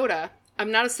soda.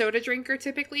 I'm not a soda drinker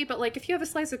typically, but like if you have a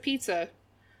slice of pizza,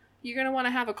 you're going to want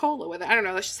to have a cola with it. I don't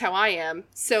know, that's just how I am.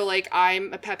 So like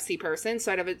I'm a Pepsi person,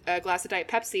 so I'd have a glass of Diet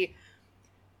Pepsi.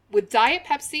 With Diet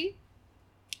Pepsi,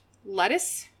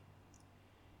 lettuce,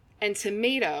 and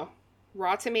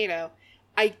raw tomato,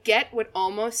 I get what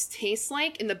almost tastes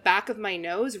like in the back of my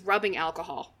nose rubbing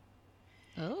alcohol.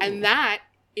 Oh. And that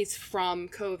is from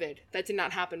COVID. That did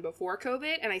not happen before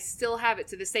COVID, and I still have it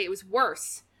to this day. It was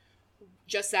worse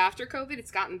just after COVID.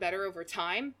 It's gotten better over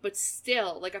time, but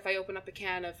still, like if I open up a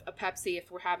can of a Pepsi,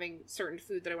 if we're having certain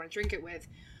food that I want to drink it with,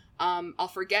 I'll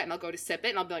forget and I'll go to sip it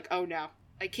and I'll be like, oh no,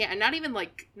 I can't. And not even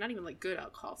like good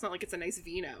alcohol. It's not like it's a nice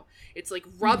vino. It's like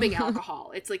rubbing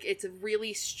alcohol. It's like, it's a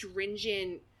really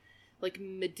stringent, like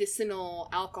medicinal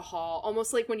alcohol,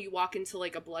 almost like when you walk into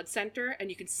like a blood center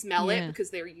and you can smell it because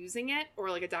they're using it,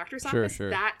 or like a doctor's office. Sure.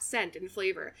 That scent and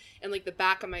flavor, and like the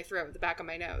back of my throat, the back of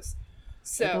my nose.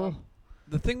 So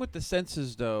the thing with the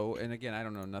senses, though, and again, I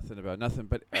don't know nothing about nothing,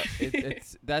 but do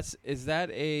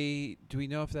we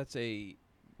know if that's a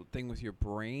thing with your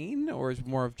brain, or is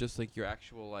more of just like your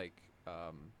actual like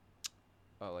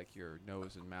your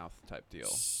nose and mouth type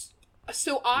deal?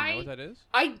 So do you know what that is?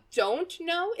 I don't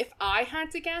know. If I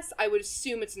had to guess, I would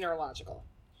assume it's neurological.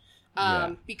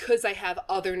 Because I have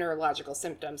other neurological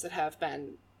symptoms that have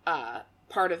been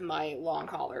part of my long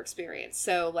hauler experience.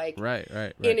 So like right.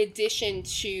 In addition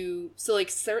to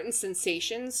certain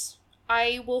sensations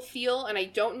I will feel, and I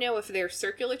don't know if they're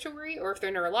circulatory or if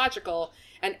they're neurological,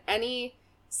 and any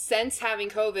since having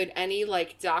COVID, any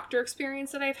like doctor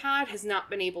experience that I've had has not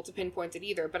been able to pinpoint it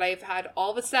either. But I've had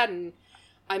all of a sudden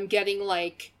I'm getting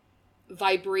like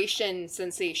vibration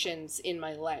sensations in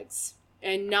my legs,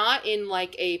 and not in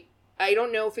like I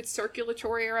don't know if it's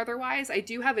circulatory or otherwise. I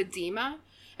do have edema,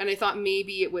 and I thought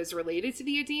maybe it was related to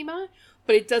the edema,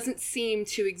 but it doesn't seem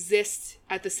to exist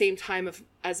at the same time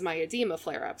as my edema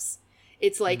flare-ups.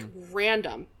 It's like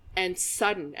random and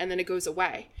sudden, and then it goes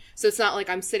away. So it's not like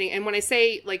I'm sitting, and when I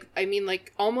say like, I mean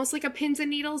like almost like a pins and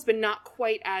needles, but not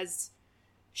quite as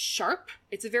sharp.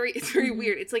 It's very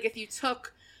weird. It's like if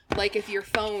your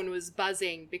phone was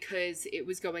buzzing because it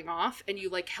was going off and you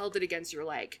like held it against your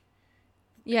leg.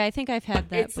 Yeah, I think I've had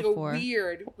that it's before. It's a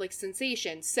weird like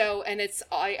sensation. So, and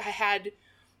I had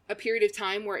a period of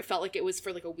time where it felt like it was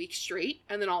for like a week straight,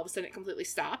 and then all of a sudden it completely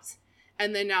stopped.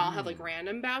 And then now I'll have like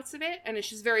random bouts of it, and it's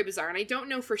just very bizarre. And I don't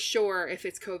know for sure if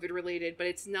it's COVID related, but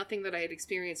it's nothing that I had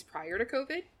experienced prior to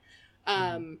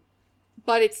COVID.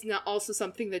 But it's not also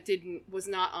something that was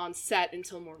not on set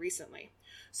until more recently.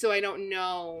 So I don't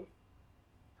know.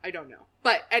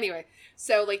 But anyway,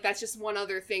 so like that's just one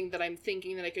other thing that I'm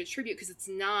thinking that I could attribute, because it's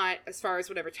not, as far as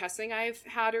whatever testing I've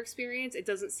had or experienced, it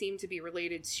doesn't seem to be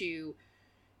related to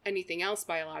anything else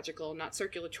biological, not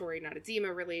circulatory, not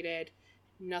edema related.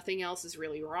 Nothing else is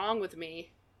really wrong with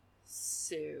me.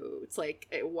 So it's like,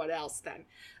 what else then?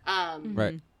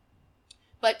 Right.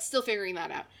 but still figuring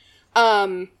that out.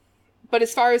 But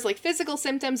as far as like physical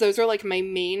symptoms, those are like my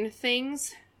main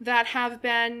things that have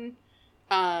been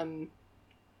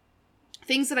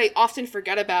things that I often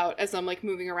forget about as I'm like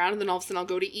moving around, and then all of a sudden I'll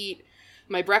go to eat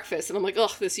my breakfast and I'm like,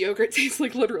 oh, this yogurt tastes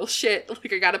like literal shit.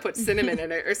 Like I gotta put cinnamon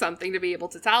in it or something to be able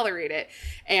to tolerate it.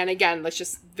 And again, that's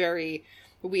just very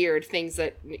weird things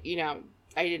that, you know,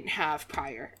 I didn't have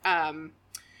prior.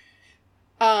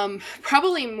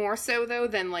 Probably more so though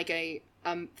than like a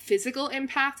physical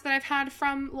impact that I've had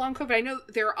from long COVID. I know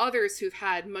there are others who've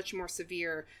had much more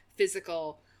severe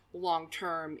physical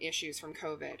long-term issues from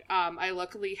COVID. I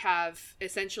luckily have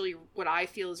essentially what I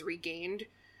feel is regained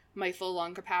my full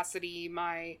lung capacity.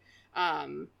 My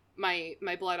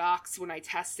blood ox when I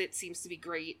test it seems to be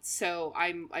great. So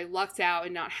I lucked out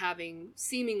in not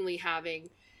seemingly having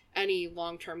any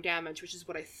long-term damage, which is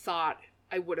what I thought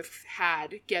I would have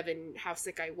had given how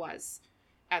sick I was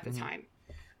at the time.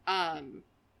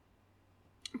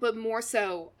 But more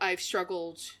so, I've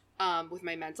struggled with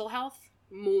my mental health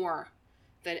more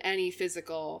than any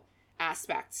physical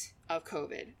aspect of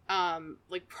COVID.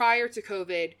 Like prior to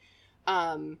COVID,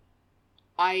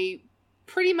 I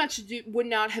pretty much would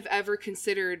not have ever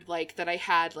considered like that I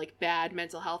had like bad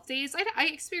mental health days. I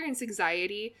experienced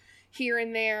anxiety here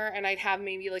and there, and I'd have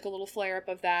maybe like a little flare up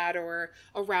of that or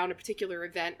around a particular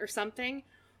event or something,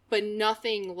 but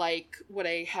nothing like what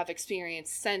I have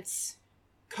experienced since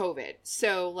COVID.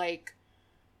 So like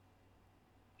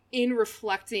in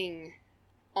reflecting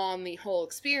on the whole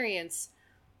experience,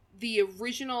 the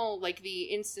original, like the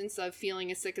instance of feeling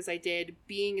as sick as I did,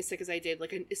 being as sick as I did,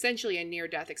 like essentially a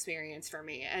near-death experience for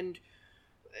me. And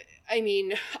I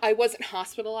mean, I wasn't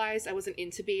hospitalized, I wasn't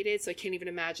intubated, so I can't even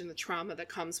imagine the trauma that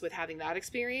comes with having that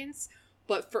experience.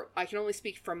 But I can only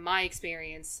speak from my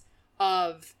experience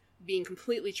of being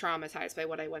completely traumatized by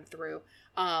what I went through,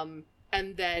 and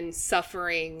then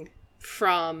suffering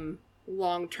from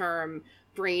long-term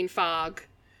brain fog,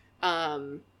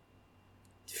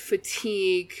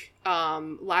 fatigue,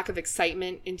 lack of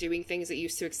excitement in doing things that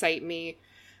used to excite me,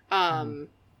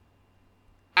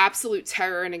 absolute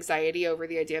terror and anxiety over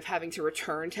the idea of having to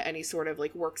return to any sort of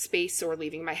like workspace or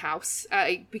leaving my house.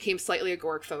 I became slightly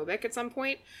agoraphobic at some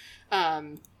point.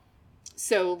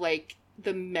 So like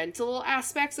the mental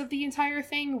aspects of the entire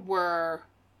thing were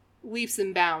leaps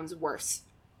and bounds worse.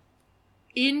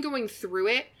 In going through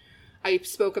it, I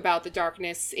spoke about the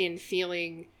darkness in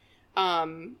feeling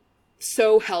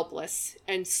so helpless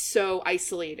and so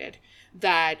isolated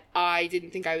that I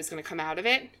didn't think I was going to come out of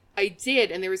it. I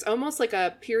did, and there was almost like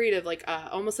a period of like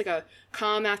almost like a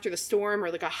calm after the storm, or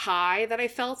like a high that I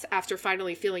felt after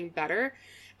finally feeling better,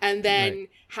 and then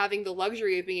having the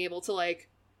luxury of being able to like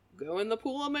go in the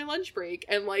pool on my lunch break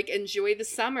and like enjoy the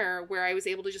summer where I was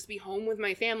able to just be home with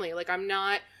my family. Like I'm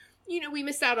not, you know, we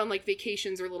missed out on like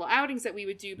vacations or little outings that we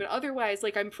would do, but otherwise,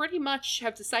 like I'm pretty much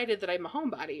have decided that I'm a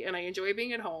homebody and I enjoy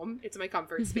being at home. It's my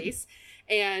comfort space,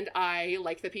 and I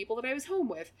like the people that I was home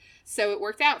with. So it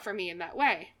worked out for me in that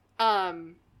way.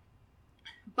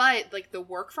 But like the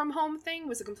work from home thing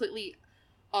was a completely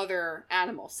other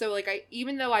animal. So like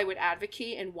even though I would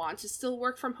advocate and want to still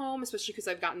work from home, especially because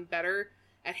I've gotten better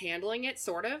at handling it,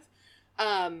 sort of,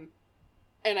 and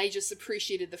I just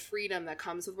appreciated the freedom that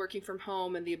comes with working from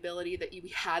home and the ability that you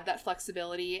had that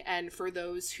flexibility. And for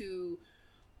those who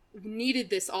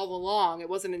needed this all along, it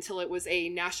wasn't until it was a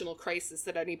national crisis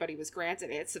that anybody was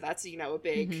granted it. So that's, you know, a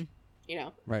big, you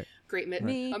know, great,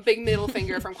 a big middle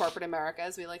finger from corporate America,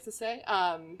 as we like to say.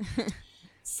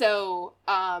 So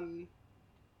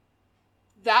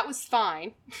that was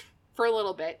fine for a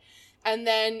little bit. And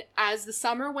then as the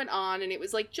summer went on and it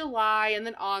was like July and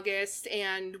then August,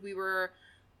 and we were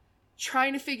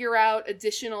trying to figure out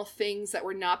additional things that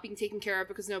were not being taken care of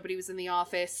because nobody was in the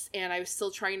office, and I was still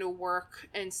trying to work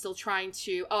and still trying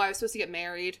to, I was supposed to get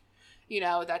married, you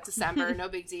know, that December, no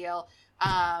big deal.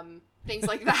 Things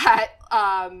like that,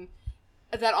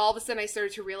 that all of a sudden I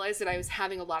started to realize that I was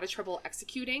having a lot of trouble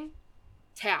executing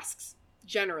tasks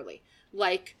generally,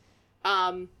 like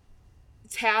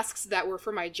tasks that were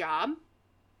for my job,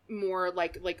 more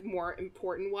like more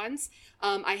important ones.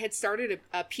 I had started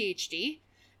a PhD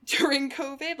during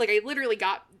COVID. Like I literally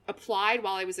applied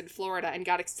while I was in Florida and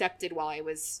got accepted while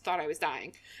thought I was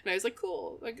dying. And I was like,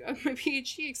 cool, like my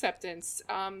PhD acceptance.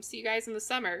 See you guys in the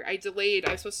summer. I was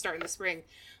supposed to start in the spring,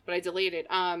 but I delayed it.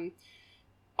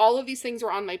 All of these things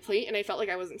were on my plate, and I felt like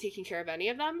I wasn't taking care of any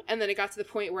of them. And then it got to the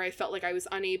point where I felt like I was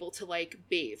unable to like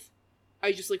bathe.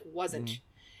 I just like wasn't.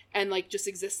 And like just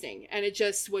existing. And it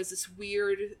just was this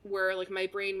weird where like my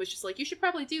brain was just like, you should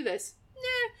probably do this.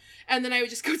 Nah. And then I would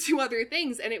just go do other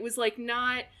things. And it was like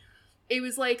it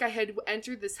was like I had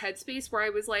entered this headspace where I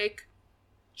was like,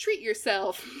 treat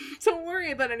yourself. Don't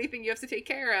worry about anything you have to take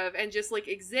care of, and just like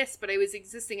exist. But I was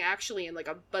existing actually in like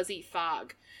a buzzy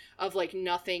fog of like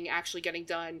nothing actually getting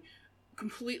done,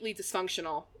 completely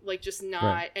dysfunctional, like just not,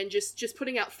 right. And just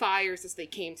putting out fires as they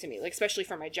came to me, like especially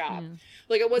for my job.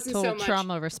 Like it wasn't so much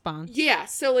trauma response. Yeah,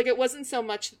 so like it wasn't so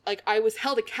much like I was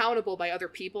held accountable by other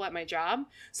people at my job.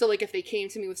 So like if they came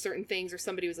to me with certain things or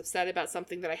somebody was upset about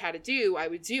something that I had to do, I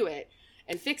would do it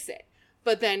and fix it.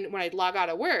 But then when I'd log out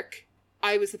of work,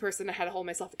 I was the person that had to hold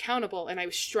myself accountable, and I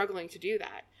was struggling to do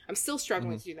that. I'm still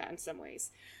struggling to do that in some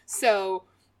ways. So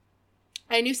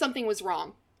I knew something was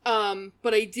wrong.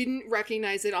 But I didn't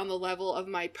recognize it on the level of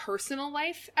my personal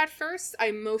life at first.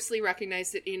 I mostly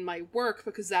recognized it in my work,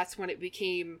 because that's when it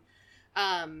became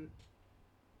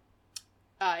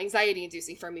anxiety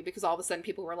inducing for me, because all of a sudden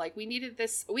people were like, we needed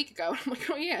this a week ago. I'm like,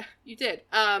 oh yeah, you did.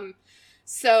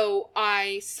 So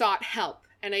I sought help,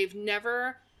 and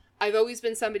I've always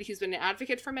been somebody who's been an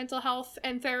advocate for mental health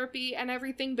and therapy and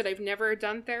everything, but I've never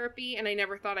done therapy, and I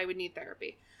never thought I would need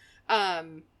therapy.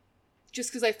 Just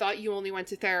because I thought you only went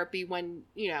to therapy when,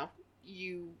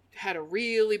 you had a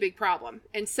really big problem.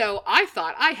 And so I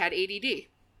thought I had ADD.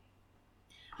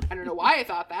 I don't know why I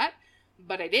thought that,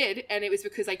 but I did. And it was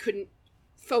because I couldn't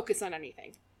focus on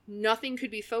anything. Nothing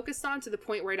could be focused on to the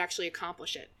point where I'd actually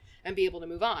accomplish it and be able to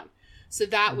move on. So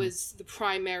that was the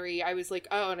primary. I was like,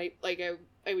 oh, and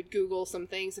I would Google some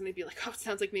things, and they'd be like, oh, it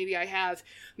sounds like maybe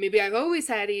I've always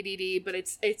had ADD, but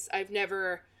I've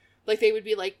never... Like, they would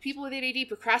be like, people with ADD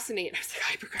procrastinate. And I was like,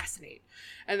 I procrastinate.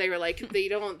 And they were like,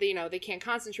 they can't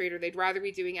concentrate, or they'd rather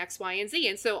be doing X, Y, and Z.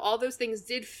 And so all those things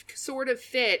did sort of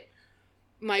fit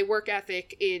my work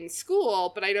ethic in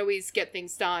school, but I'd always get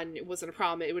things done. It wasn't a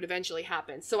problem. It would eventually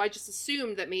happen. So I just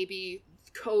assumed that maybe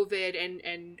COVID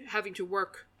and having to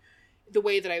work the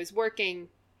way that I was working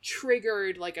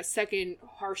triggered like a second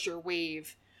harsher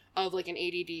wave of like an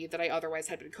ADD that I otherwise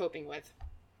had been coping with.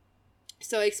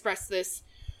 So I expressed this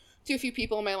to a few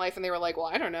people in my life, and they were like, well,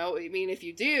 I don't know. I mean, if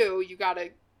you do, you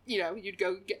gotta, you'd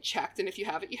go get checked, and if you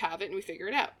have it, you have it, and we figure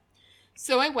it out.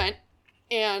 So I went,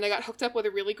 and I got hooked up with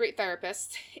a really great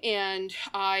therapist, and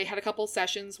I had a couple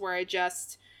sessions where I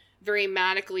just very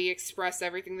manically expressed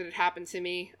everything that had happened to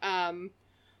me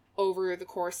over the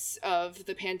course of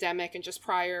the pandemic and just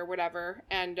prior, whatever.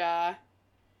 And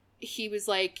he was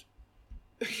like,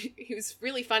 he was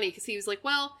really funny, because he was like,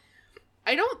 well,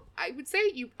 I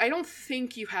don't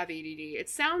think you have ADD. It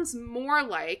sounds more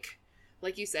like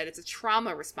you said, it's a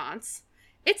trauma response.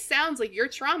 It sounds like you're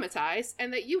traumatized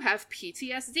and that you have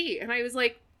PTSD. And I was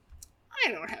like, I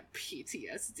don't have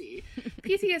PTSD.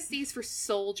 PTSD is for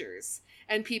soldiers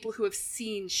and people who have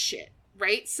seen shit,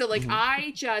 right? So like,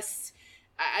 I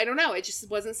don't know. It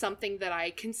just wasn't something that I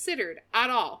considered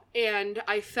at all. And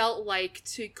I felt like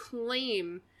to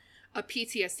claim a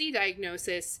PTSD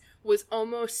diagnosis was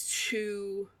almost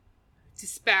to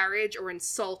disparage or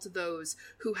insult those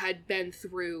who had been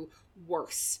through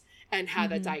worse and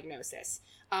had that diagnosis.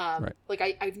 Right. Like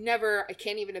I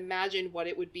can't even imagine what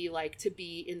it would be like to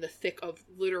be in the thick of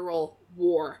literal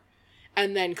war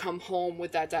and then come home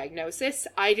with that diagnosis.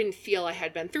 I didn't feel I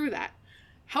had been through that.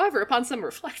 However, upon some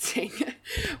reflecting,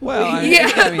 we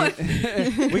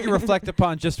can reflect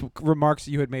upon just remarks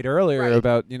you had made earlier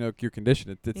about, your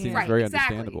condition. It seems very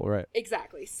understandable, right?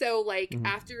 Exactly. So, like,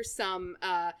 after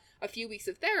a few weeks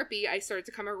of therapy, I started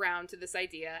to come around to this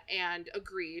idea and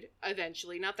agreed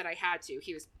eventually. Not that I had to.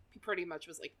 He pretty much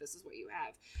was like, this is what you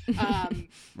have.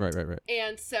 Right.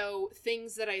 And so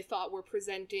things that I thought were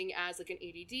presenting as like an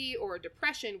ADD or a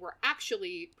depression were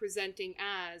actually presenting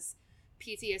as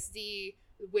PTSD,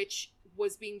 which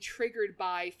was being triggered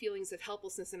by feelings of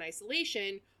helplessness and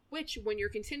isolation, which when you're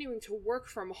continuing to work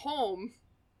from home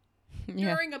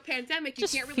during a pandemic, you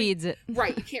can't really feeds it.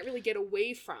 Right, you can't really get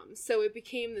away from. So it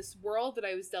became this world that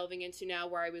I was delving into now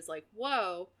where I was like,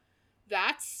 whoa,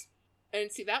 I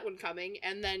didn't see that one coming,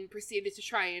 and then proceeded to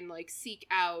try and like seek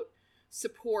out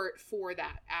support for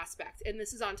that aspect. And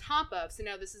this is on top of, so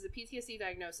now this is a PTSD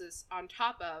diagnosis on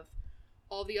top of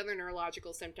all the other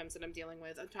neurological symptoms that I'm dealing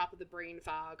with, on top of the brain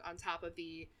fog, on top of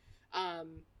the,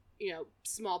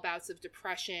 small bouts of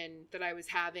depression that I was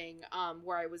having,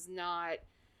 where I was not,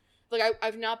 like,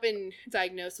 I've not been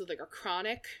diagnosed with, like, a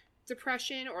chronic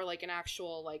depression or, like, an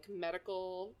actual, like,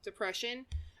 medical depression,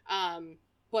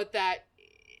 but that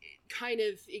kind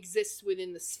of exists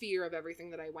within the sphere of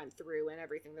everything that I went through and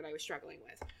everything that I was struggling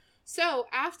with. So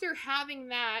after having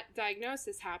that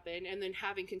diagnosis happen and then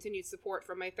having continued support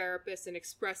from my therapist and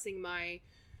expressing my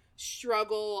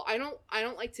struggle. I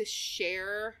don't like to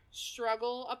share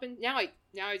struggle up, and now I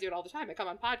do it all the time. I come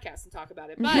on podcasts and talk about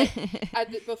it.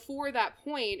 But before that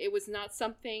point, it was not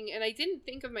something, and I didn't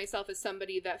think of myself as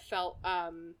somebody that felt,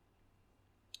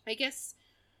 I guess,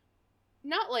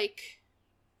 not like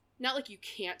you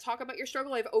can't talk about your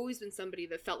struggle. I've always been somebody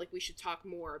that felt like we should talk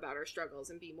more about our struggles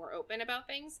and be more open about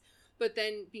things. But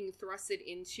then being thrusted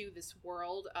into this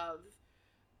world of,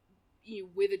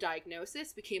 with a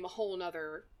diagnosis became a whole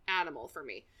nother animal for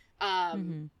me.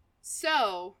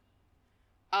 So,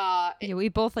 we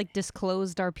both like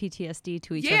disclosed our PTSD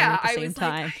to each other at the same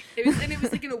time. It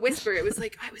was like in a whisper. It was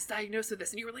like, I was diagnosed with this,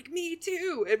 and you were like, me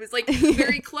too. It was like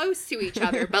very close to each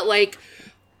other, but like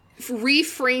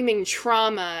reframing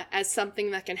trauma as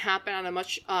something that can happen on a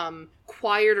much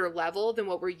quieter level than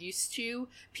what we're used to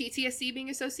PTSD being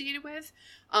associated with,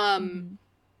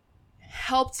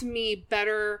 helped me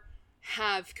better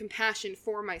have compassion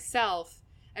for myself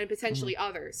and potentially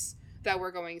others that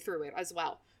were going through it as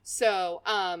well. So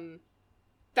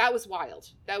that was wild.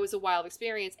 That was a wild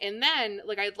experience. And then,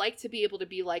 like, I'd like to be able to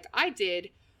be like, I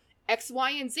did X,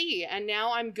 Y, and Z, and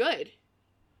now I'm good.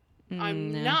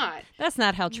 I'm not. That's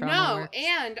not how trauma works.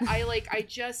 And I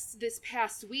just this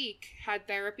past week had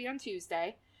therapy on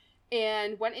Tuesday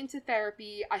and went into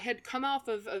therapy. I had come off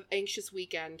of an anxious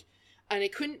weekend and I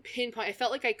couldn't pinpoint. I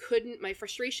felt like I couldn't. My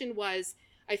frustration was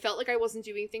I felt like I wasn't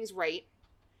doing things right,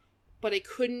 but I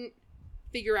couldn't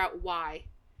figure out why.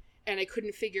 And I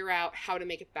couldn't figure out how to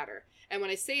make it better. And when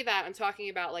I say that, I'm talking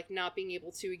about like not being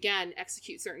able to, again,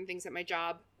 execute certain things at my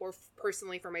job or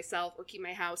personally for myself or keep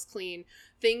my house clean.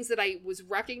 Things that I was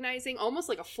recognizing almost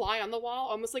like a fly on the wall,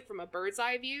 almost like from a bird's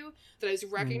eye view that I was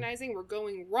recognizing were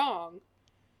going wrong,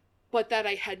 but that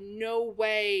I had no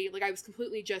way, like I was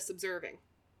completely just observing.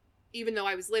 Even though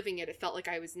I was living it, it felt like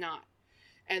I was not.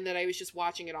 And that I was just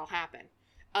watching it all happen.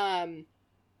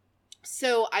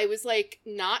 So I was like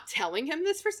not telling him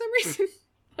this for some reason.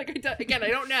 Like, I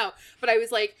don't know. But I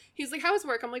was like, he's like, how's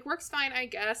work? I'm like, work's fine, I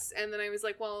guess. And then I was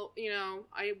like, well,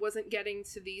 I wasn't getting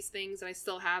to these things and I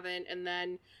still haven't. And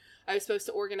then I was supposed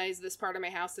to organize this part of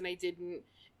my house and I didn't.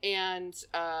 And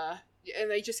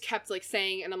I just kept like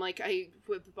saying, and I'm like, I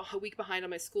was a week behind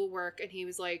on my schoolwork. And he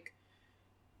was like,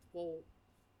 well,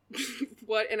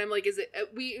 what? And I'm like,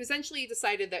 we essentially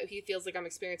decided that he feels like I'm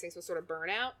experiencing some sort of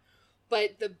burnout.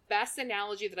 But the best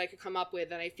analogy that I could come up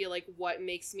with, and I feel like what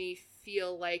makes me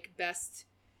feel like best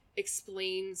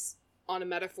explains on a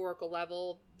metaphorical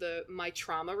level my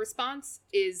trauma response,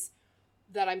 is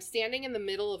that I'm standing in the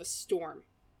middle of a storm,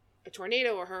 a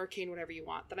tornado, a hurricane, whatever you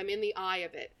want, that I'm in the eye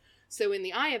of it. So in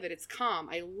the eye of it, it's calm.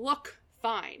 I look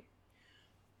fine.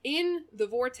 In the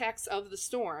vortex of the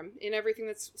storm, in everything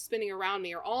that's spinning around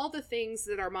me, are all the things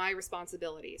that are my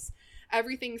responsibilities.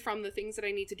 Everything from the things that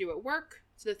I need to do at work,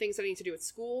 to the things that I need to do at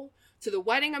school, to the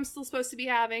wedding I'm still supposed to be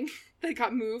having that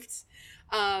got moved,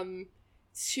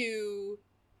 to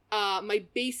my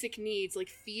basic needs, like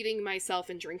feeding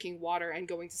myself and drinking water and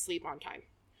going to sleep on time.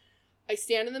 I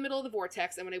stand in the middle of the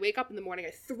vortex, and when I wake up in the morning,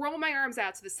 I throw my arms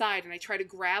out to the side and I try to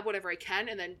grab whatever I can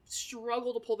and then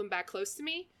struggle to pull them back close to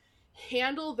me,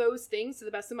 handle those things to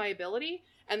the best of my ability,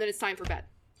 and then it's time for bed.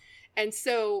 And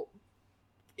so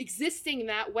existing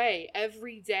that way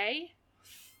every day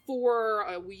for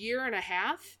a year and a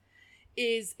half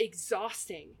is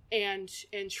exhausting and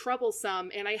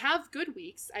troublesome. And I have good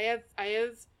weeks. I have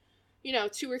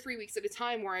 2 or 3 weeks at a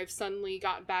time where I've suddenly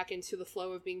gotten back into the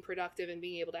flow of being productive and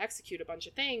being able to execute a bunch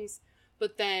of things.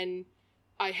 But then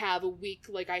I have a week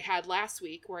like I had last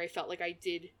week where I felt like I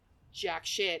did jack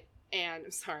shit. And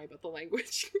I'm sorry about the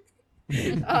language.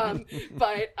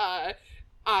 But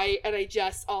I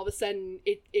just all of a sudden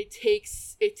it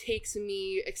takes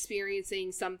me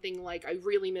experiencing something like I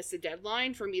really missed a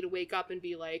deadline for me to wake up and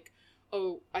be like,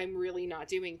 oh, I'm really not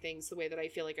doing things the way that I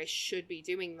feel like I should be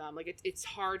doing them. Like it's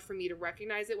hard for me to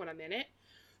recognize it when I'm in it.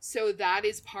 So that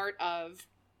is part of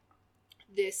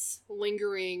this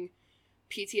lingering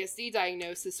PTSD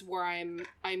diagnosis where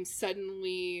I'm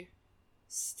suddenly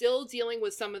still dealing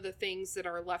with some of the things that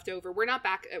are left over. We're not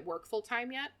back at work full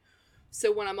time yet. So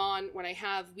when I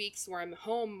have weeks where I'm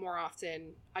home more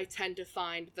often, I tend to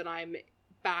find that I'm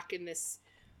back in this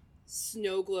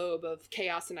snow globe of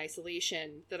chaos and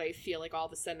isolation that I feel like all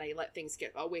of a sudden I let things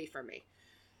get away from me.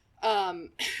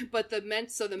 But the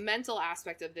mental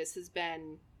aspect of this has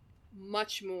been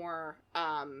much more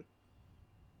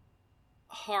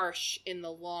harsh in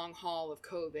the long haul of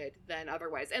COVID than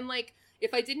otherwise. And like,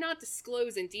 if I did not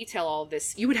disclose in detail all of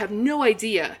this, you would have no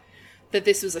idea that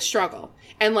this was a struggle.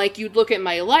 And like, you'd look at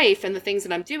my life and the things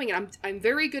that I'm doing, and I'm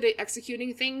very good at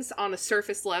executing things on a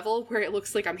surface level where it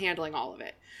looks like I'm handling all of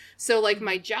it. So like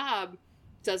my job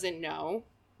doesn't know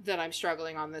that I'm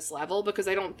struggling on this level, because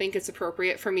I don't think it's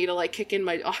appropriate for me to like kick in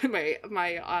my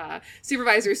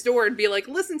supervisor's door and be like,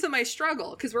 listen to my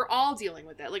struggle, because we're all dealing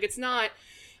with it. Like, it's not,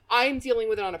 I'm dealing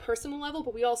with it on a personal level,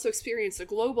 but we also experience a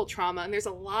global trauma, and there's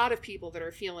a lot of people that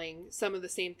are feeling some of the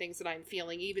same things that I'm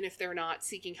feeling, even if they're not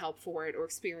seeking help for it or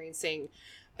experiencing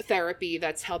therapy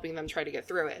that's helping them try to get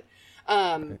through it.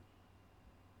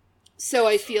 So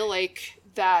I feel like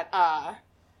that I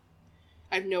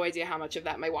have no idea how much of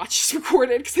that my watch is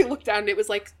recorded, because I looked down and it was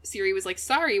like, Siri was like,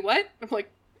 sorry, what? I'm like,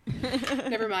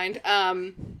 never mind.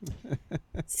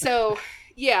 So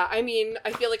yeah, I mean,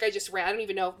 I feel like I just ran. I don't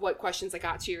even know what questions I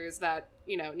got to yours that,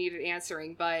 you know, needed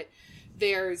answering, but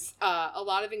there's a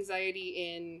lot of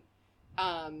anxiety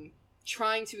in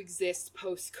trying to exist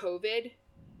post-COVID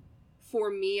for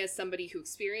me as somebody who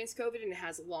experienced COVID and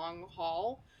has long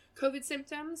haul COVID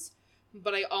symptoms.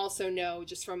 But I also know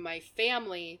just from my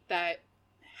family that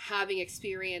having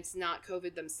experienced not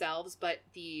COVID themselves, but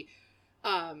the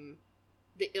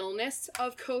illness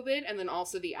of COVID, and then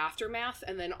also the aftermath,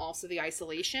 and then also the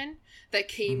isolation that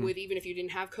came with, even if you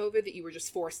didn't have COVID, that you were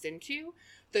just forced into,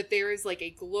 that there is like a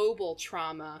global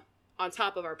trauma on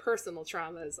top of our personal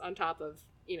traumas, on top of,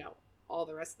 you know, all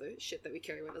the rest of the shit that we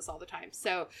carry with us all the time.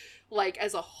 So like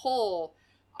as a whole,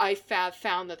 I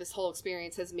found that this whole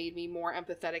experience has made me more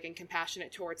empathetic and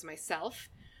compassionate towards myself,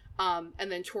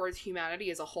 and then towards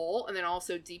humanity as a whole, and then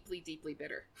also deeply, deeply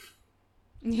bitter.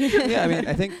 Yeah, I mean,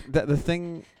 I think that the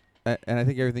thing, and I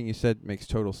think everything you said makes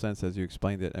total sense as you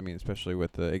explained it. I mean, especially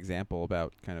with the example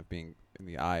about kind of being in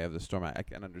the eye of the storm.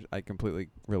 I completely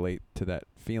relate to that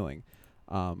feeling.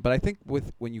 But I think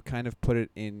when you kind of put it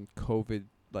in COVID,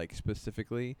 like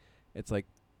specifically, it's like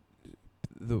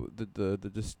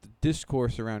the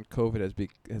discourse around COVID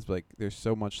has like, there's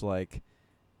so much like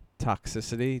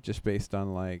toxicity just based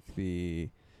on like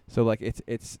so like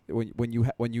it's when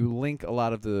you link a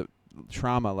lot of the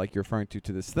trauma like you're referring to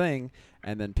this thing,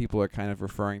 and then people are kind of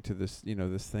referring to this, you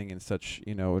know, this thing in such,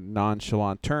 you know,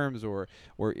 nonchalant terms, or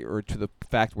to the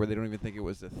fact where they don't even think it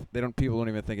was people don't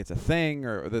even think it's a thing,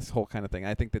 or this whole kind of thing.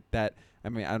 I think that I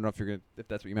mean, I don't know if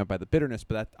that's what you meant by the bitterness,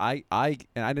 but that I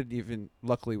didn't even,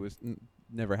 luckily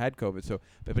never had COVID, so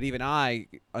but even I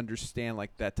understand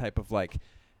like that type of like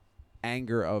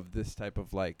anger of this type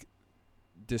of like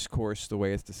discourse, the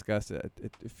way it's discussed.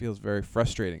 It feels very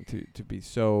frustrating to be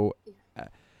so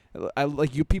I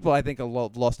like you people, I think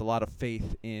lost a lot of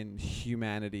faith in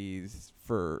humanities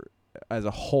as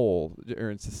a whole,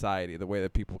 or in society, the way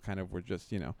that people kind of were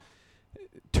just, you know,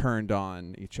 turned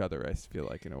on each other, I feel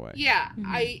like, in a way. Yeah,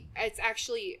 it's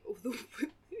actually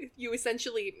you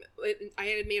essentially, I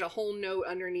had made a whole note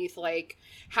underneath, like,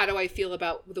 how do I feel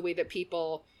about the way that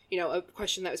people, you know, a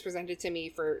question that was presented to me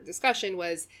for discussion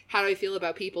was, how do I feel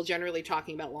about people generally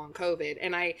talking about long COVID?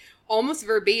 And I almost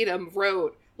verbatim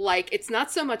wrote, like, it's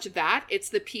not so much that, it's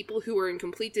the people who are in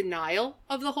complete denial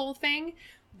of the whole thing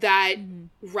that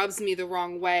rubs me the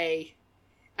wrong way.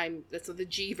 That's the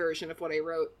G version of what I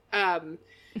wrote.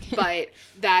 But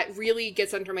that really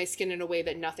gets under my skin in a way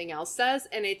that nothing else does.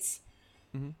 And it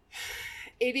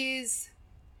is,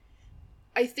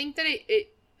 I think that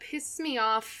it pisses me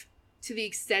off to the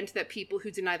extent that people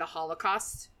who deny the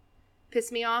Holocaust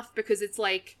piss me off, because it's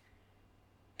like,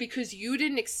 because you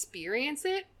didn't experience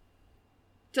it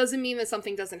doesn't mean that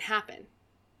something doesn't happen.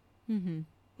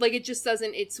 Like, it just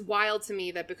doesn't, it's wild to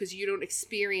me that because you don't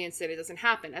experience it, it doesn't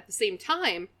happen. At the same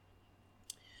time,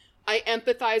 I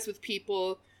empathize with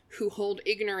people who hold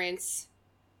ignorance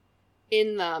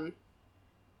in them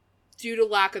due to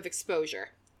lack of exposure.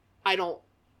 I don't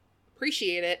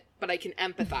appreciate it, but I can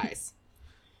empathize.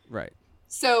 Right.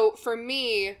 So for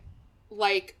me,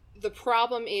 like, the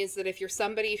problem is that if you're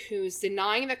somebody who's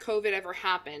denying that COVID ever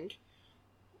happened,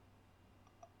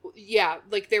 yeah,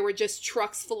 like, there were just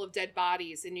trucks full of dead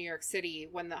bodies in New York City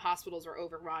when the hospitals were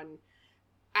overrun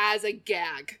as a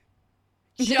gag.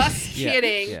 Just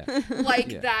kidding. Yeah.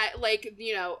 Like, that, like,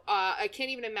 you know, I can't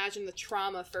even imagine the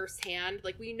trauma firsthand.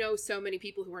 Like, we know so many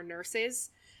people who are nurses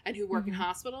and who work in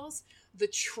hospitals. The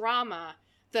trauma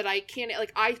that I can't,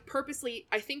 like, I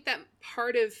think that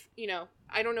part of, you know,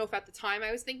 I don't know if at the time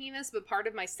I was thinking this, but part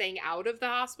of my staying out of the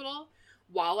hospital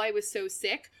while I was so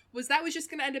sick was just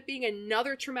going to end up being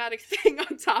another traumatic thing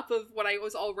on top of what I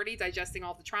was already digesting,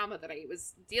 all the trauma that I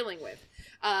was dealing with.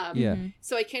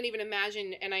 So I can't even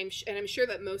imagine, and I'm sure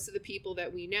that most of the people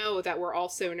that we know that were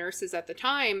also nurses at the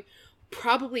time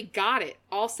probably got it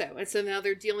also. And so now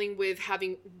they're dealing with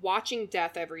watching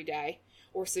death every day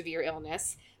or severe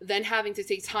illness, then having to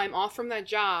take time off from that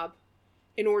job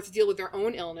in order to deal with their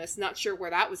own illness, not sure where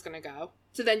that was going to go,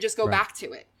 to then just go back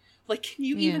to it. Like, can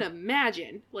you even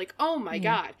imagine? Like, oh my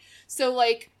God. So,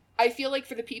 like, I feel like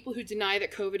for the people who deny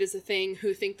that COVID is a thing,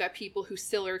 who think that people who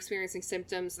still are experiencing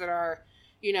symptoms that are,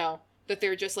 you know, that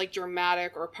they're just like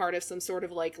dramatic or part of some sort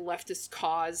of like leftist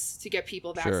cause to get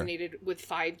people vaccinated with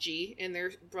 5G in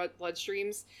their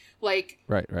bloodstreams. Like,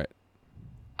 right.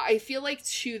 I feel like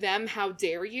to them, how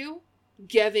dare you,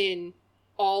 given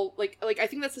all like I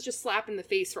think that's such a slap in the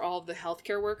face for all of the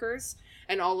healthcare workers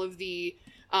and all of the,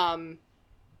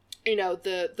 you know,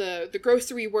 the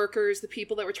grocery workers, the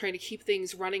people that were trying to keep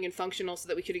things running and functional so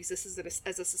that we could exist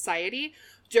as a society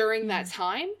during that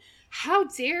time. How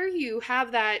dare you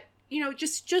have that, you know,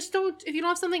 just don't, if you don't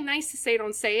have something nice to say,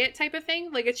 don't say it type of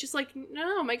thing. Like, it's just like,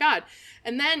 no, oh my God.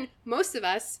 And then most of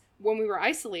us, when we were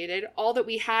isolated, all that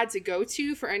we had to go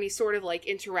to for any sort of like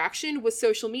interaction was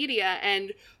social media.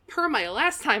 And per my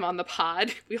last time on the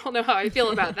pod, we all know how I feel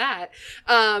about that,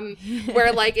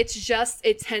 where like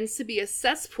it tends to be a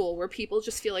cesspool where people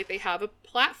just feel like they have a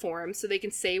platform so they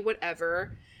can say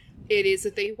whatever it is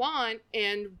that they want,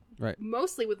 and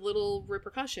mostly with little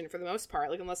repercussion for the most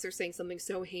part, like unless they're saying something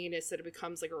so heinous that it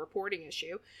becomes like a reporting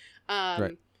issue.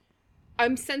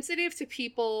 I'm sensitive to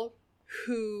people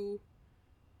who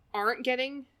aren't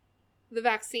getting the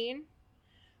vaccine.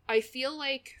 I feel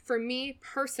like, for me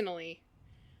personally,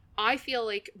 I feel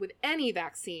like with any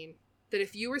vaccine, that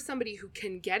if you are somebody who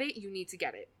can get it, you need to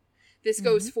get it. This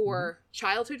goes for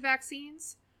childhood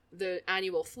vaccines, the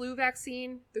annual flu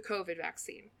vaccine, the COVID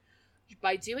vaccine.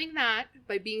 By doing that,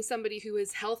 by being somebody who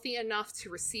is healthy enough to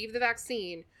receive the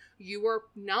vaccine, you are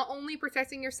not only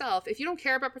protecting yourself. If you don't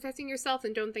care about protecting yourself,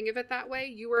 then don't think of it that way.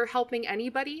 You are helping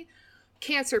anybody,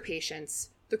 cancer patients,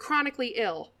 the chronically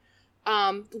ill,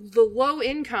 the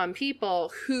low-income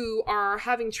people who are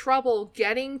having trouble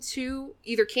getting to,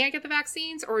 either can't get the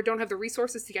vaccines or don't have the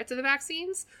resources to get to the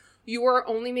vaccines. You are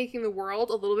only making the world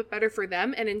a little bit better for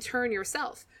them, and in turn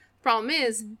yourself. Problem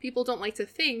is, people don't like to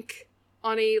think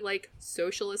on a like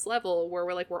socialist level where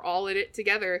we're all in it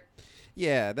together.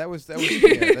 Yeah, that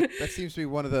seems to be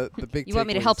one of the big. You want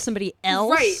me to help somebody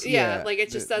else? Right? Yeah, like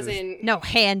it just doesn't. No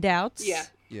handouts.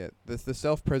 Yeah, the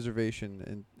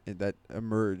self-preservation and that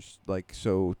emerged like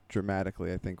so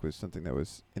dramatically, I think, was something that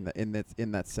was in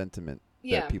that sentiment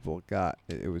that people got.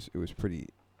 It was pretty.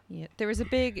 Yeah, there was a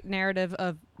big narrative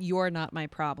of "you're not my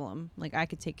problem." Like, I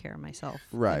could take care of myself.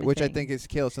 Right, which I think is,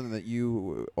 Kale, something that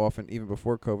you often, even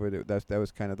before COVID, that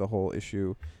was kind of the whole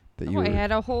issue that I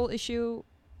had a whole issue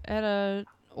at a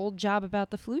old job about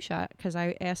the flu shot because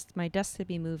I asked my desk to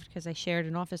be moved because I shared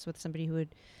an office with somebody who had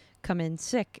come in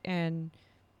sick. And,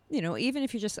 you know, even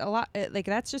if you're just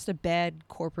that's just a bad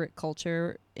corporate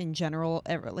culture in general.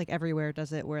 Everywhere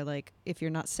does it, where like if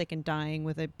you're not sick and dying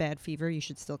with a bad fever, you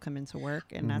should still come into work.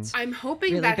 And that's I'm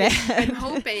hoping really that bad. I'm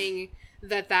hoping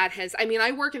that has, I mean,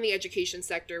 I work in the education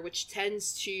sector, which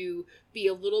tends to be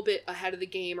a little bit ahead of the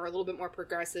game or a little bit more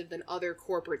progressive than other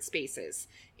corporate spaces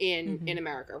in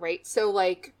America, right? So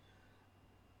like,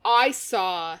 I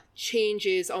saw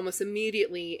changes almost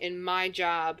immediately in my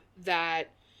job that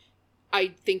I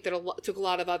think that took a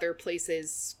lot of other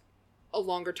places a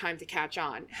longer time to catch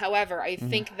on. However, I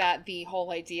think that the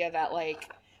whole idea that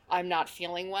like, I'm not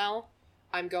feeling well,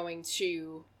 I'm going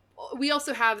to... We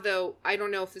also have, though, I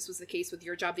don't know if this was the case with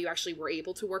your job, that you actually were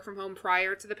able to work from home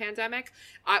prior to the pandemic.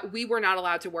 We were not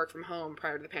allowed to work from home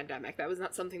prior to the pandemic. That was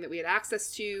not something that we had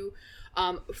access to.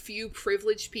 A few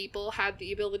privileged people had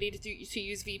the ability to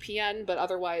use VPN, but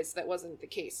otherwise that wasn't the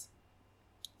case.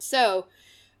 So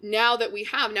now that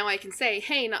now I can say,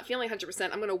 hey, not feeling 100%,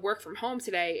 I'm going to work from home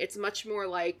today. It's much more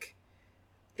like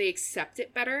they accept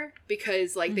it better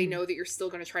because like they know that you're still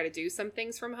going to try to do some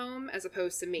things from home as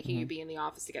opposed to making you be in the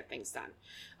office to get things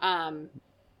done.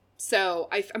 So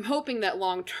I'm hoping that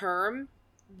long term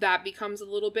that becomes a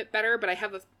little bit better, but I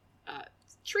have a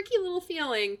tricky little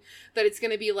feeling that it's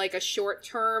going to be like a short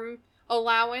term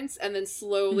allowance and then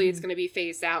slowly it's going to be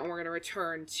phased out and we're going to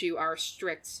return to our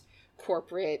strict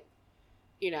corporate,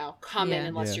 come in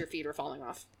unless your feet are falling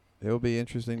off. It'll be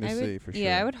interesting to see for sure.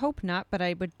 Yeah, I would hope not, but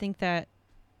I would think that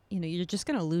you're just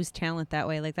going to lose talent that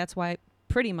way. Like, that's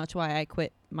pretty much why I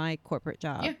quit my corporate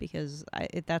job because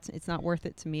it's not worth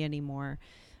it to me anymore.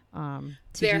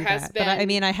 There has been,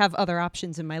 but I have other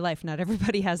options in my life. Not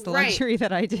everybody has the luxury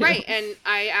that I do. Right, and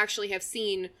I actually have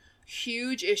seen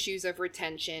huge issues of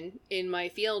retention in my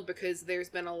field because there's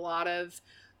been a lot of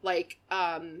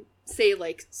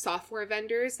software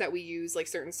vendors that we use, like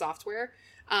certain software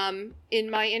in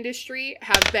my industry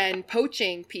have been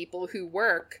poaching people who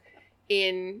work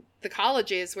in the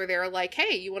colleges where they're like,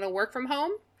 hey, you want to work from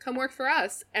home? come work for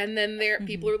us. And then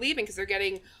people are leaving because they're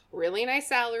getting really nice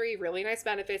salary, really nice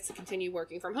benefits to continue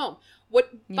working from home.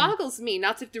 What boggles me,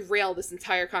 not to derail this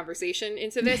entire conversation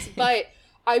into this, but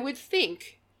I would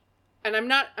think, and I'm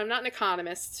not an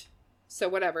economist, so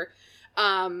whatever,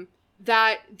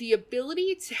 that the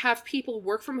ability to have people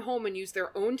work from home and use their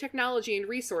own technology and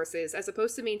resources, as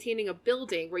opposed to maintaining a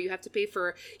building where you have to pay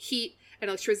for heat and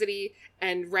electricity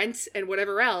and rent and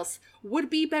whatever else, would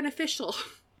be beneficial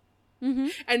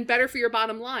and better for your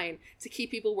bottom line to keep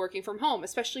people working from home,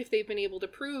 especially if they've been able to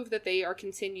prove that they are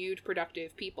continued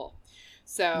productive people.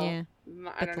 So, I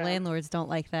but don't the know. landlords don't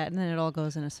like that, and then it all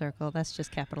goes in a circle. That's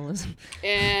just capitalism.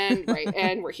 And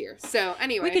and we're here. So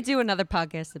anyway, we could do another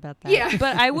podcast about that. Yeah.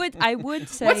 But I would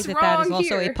say What's that is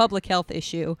also here? a public health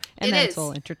issue, and that's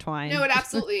all intertwined. No, it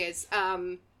absolutely is.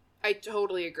 I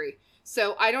totally agree.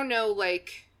 So I don't know,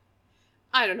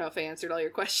 I don't know if I answered all your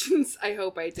questions. I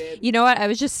hope I did. You know what? I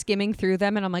was just skimming through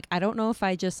them, and I'm like, I don't know if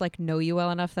I just know you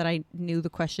well enough that I knew the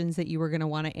questions that you were going to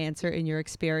want to answer in your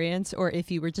experience, or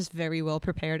if you were just very well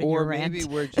prepared in your rant. Or maybe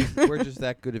we're just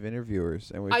that good of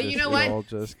interviewers, and you know what?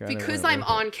 Because I'm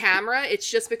on camera, it's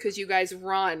just because you guys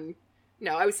run.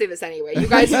 No, I would say this anyway. You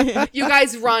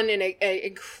guys run in a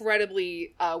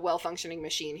incredibly well functioning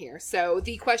machine here. So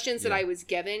the questions that I was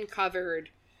given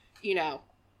covered,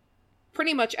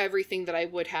 pretty much everything that I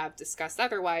would have discussed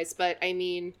otherwise. But I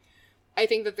mean, I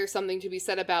think that there's something to be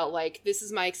said about this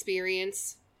is my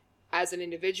experience as an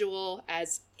individual,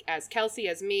 as Kelcie,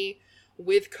 as me,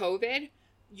 with COVID.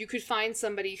 You could find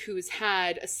somebody who's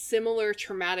had a similar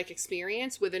traumatic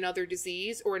experience with another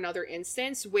disease or another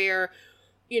instance where,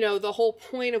 the whole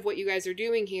point of what you guys are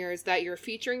doing here is that you're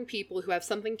featuring people who have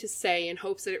something to say in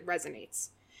hopes that it resonates.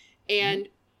 And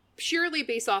purely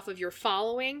based off of your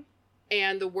following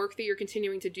and the work that you're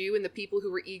continuing to do and the people who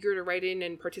were eager to write in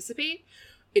and participate,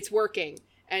 it's working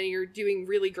and you're doing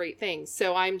really great things.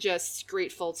 So I'm just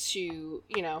grateful to,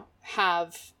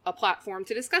 have a platform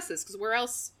to discuss this, because where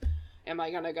else am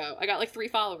I going to go? I got 3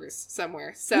 followers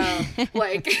somewhere. So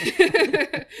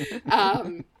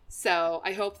so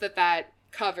I hope that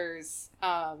covers,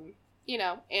 and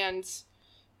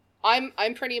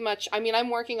I'm pretty much, I'm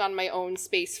working on my own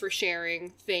space for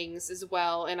sharing things as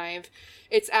well. And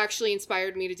it's actually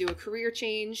inspired me to do a career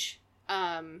change.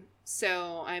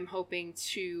 So I'm hoping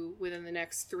to, within the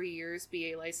next 3 years,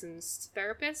 be a licensed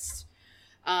therapist.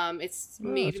 It's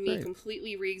made me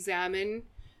completely re-examine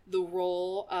the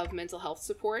role of mental health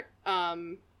support,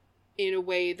 in a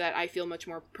way that I feel much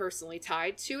more personally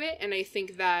tied to it. And I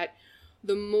think that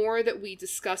the more that we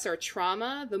discuss our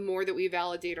trauma, the more that we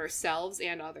validate ourselves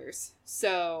and others.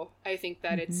 So I think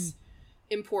that it's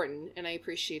important, and I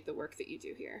appreciate the work that you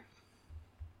do here.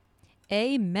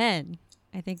 Amen.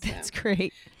 I think that's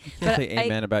great. You can't say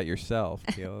amen about yourself,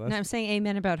 Kayla. No, I'm saying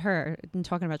amen about her and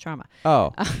talking about trauma.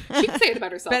 Oh. She can say it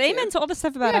about herself, but too. amen to all the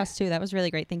stuff about us, too. That was really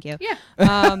great. Thank you. Yeah.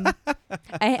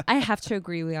 I have to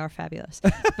agree we are fabulous.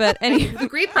 But the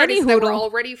great part is that we're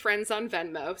already friends on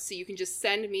Venmo, so you can just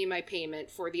send me my payment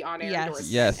for the on-air endorsement.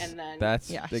 Yes, and then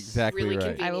that's exactly really right.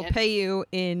 convenient. I will pay you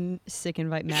in sick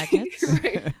invite magnets.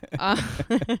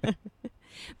 Right.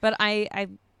 But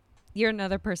you're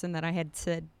another person that I had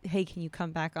said, hey, can you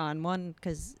come back on? One,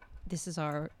 because this is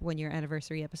our 1-year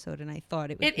anniversary episode, and I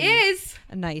thought it would be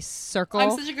a nice circle.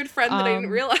 I'm such a good friend that I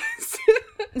didn't realize.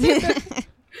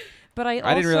 But I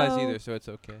didn't realize either, so it's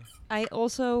okay. I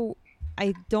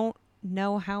don't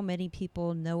know how many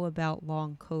people know about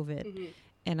long COVID,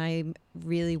 and I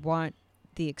really want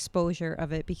the exposure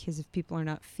of it, because if people are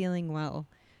not feeling well,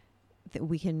 that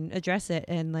we can address it.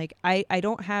 And I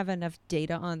don't have enough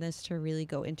data on this to really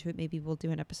go into it. Maybe we'll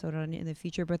do an episode on it in the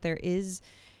future, but there is,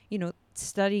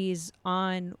 studies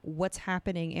on what's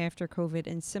happening after COVID,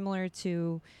 and similar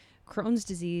to Crohn's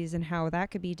disease and how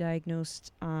that could be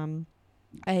diagnosed. I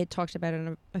had talked about it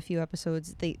in a few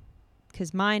episodes.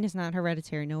 Because mine is not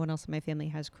hereditary. No one else in my family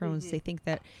has Crohn's. They think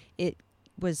that it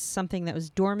was something that was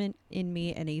dormant in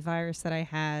me, and a virus that I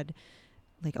had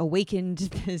awakened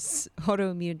this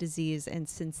autoimmune disease, and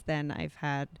since then I've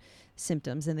had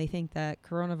symptoms, and they think that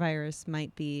coronavirus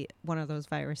might be one of those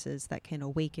viruses that can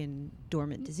awaken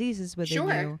dormant diseases within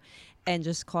you and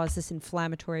just cause this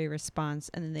inflammatory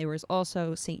response. And then there was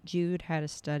also St. Jude had a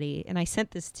study, and I sent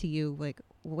this to you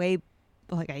way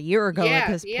a year ago at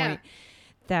this point,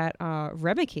 that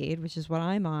Rybka, which is what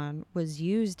I'm on, was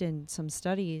used in some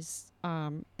studies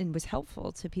and was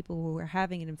helpful to people who were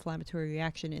having an inflammatory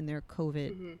reaction in their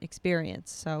COVID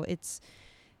experience. So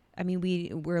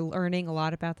we're learning a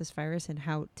lot about this virus and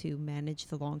how to manage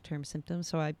the long-term symptoms.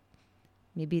 So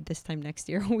maybe this time next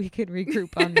year we could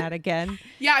regroup on that again.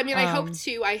 Yeah, I hope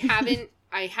to. I haven't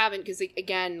because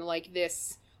again,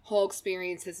 this whole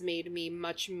experience has made me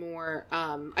much more,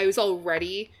 I was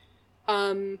already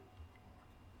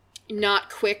not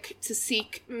quick to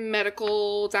seek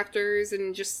medical doctors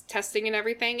and just testing and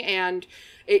everything, and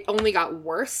it only got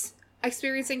worse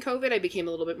experiencing COVID. I became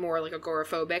a little bit more like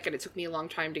agoraphobic, and it took me a long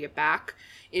time to get back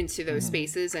into those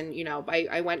spaces. And, you know,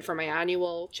 I went for my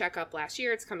annual checkup last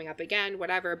year. It's coming up again,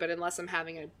 whatever. But unless I'm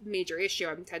having a major issue,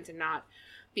 I tend to not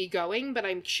be going. But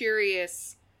I'm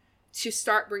curious to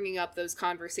start bringing up those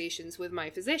conversations with my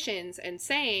physicians and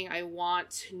saying, I want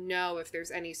to know if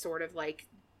there's any sort of like,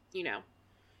 you know,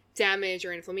 damage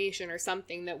or inflammation or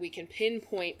something that we can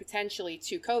pinpoint potentially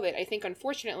to COVID. I think,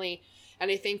 unfortunately, and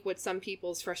I think what some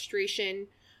people's frustration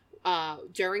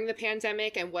during the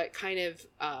pandemic and what kind of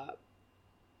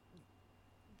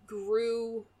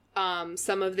grew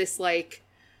some of this, like,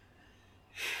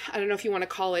 I don't know if you want to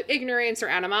call it ignorance or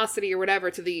animosity or whatever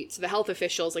to the health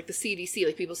officials, like the CDC.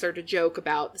 Like, people started to joke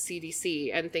about the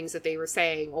CDC and things that they were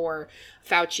saying, or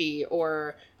Fauci,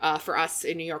 or for us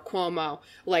in New York, Cuomo.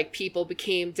 Like, people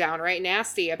became downright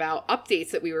nasty about updates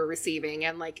that we were receiving,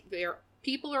 and like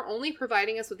people are only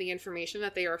providing us with the information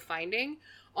that they are finding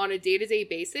on a day-to-day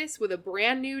basis with a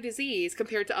brand new disease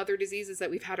compared to other diseases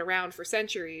that we've had around for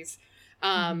centuries.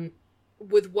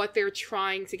 With what they're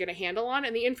trying to get a handle on,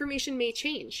 and the information may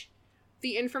change.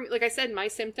 Like I said, my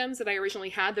symptoms that I originally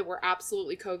had that were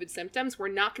absolutely COVID symptoms were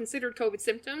not considered COVID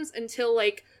symptoms until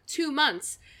like 2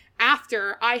 months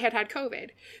after I had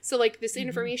COVID. So like this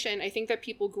information, I think that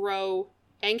people grow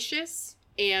anxious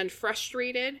and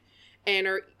frustrated and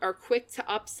are quick to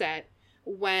upset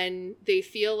when they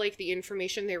feel like the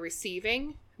information they're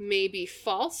receiving may be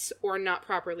false or not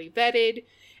properly vetted,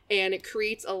 and it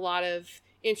creates a lot of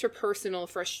interpersonal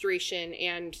frustration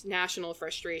and national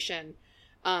frustration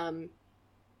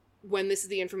when this is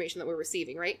the information that we're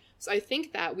receiving, right? So I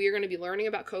think that we are going to be learning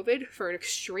about COVID for an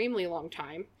extremely long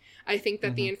time. I think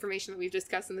that the information that we've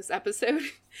discussed in this episode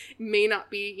may not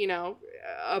be, you know,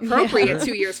 appropriate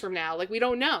 2 years from now. Like, we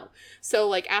don't know. So,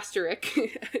 like, asterisk,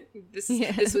 this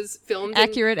was filmed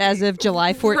accurate as of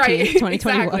July 14th, right, 2021.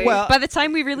 exactly. Well, by the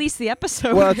time we release the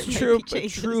episode, well, it's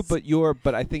true,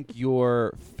 but I think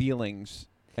your feelings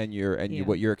and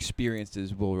what your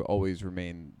experiences will always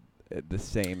remain the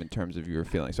same in terms of your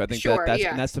feelings. So I think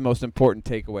that's the most important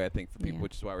takeaway, I think, for people,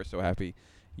 which is why we're so happy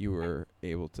you were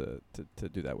able to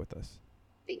do that with us.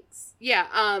 Thanks. Yeah.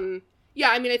 I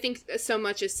mean, I think so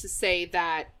much as to say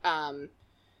that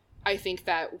I think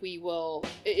that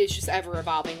it's just ever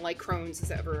evolving, like Crohn's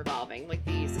is ever evolving. Like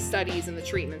the studies and the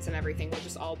treatments and everything will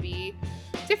just all be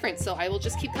different. So I will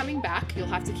just keep coming back. You'll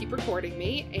have to keep recording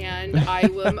me, and I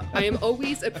am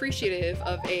always appreciative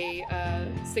of a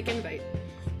sick invite.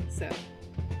 So.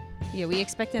 Yeah, we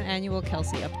expect an annual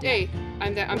Kelcie update. Hey,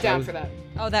 I'm down for that.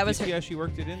 Oh, that was her. her. See how she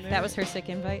worked it in there? That was her sick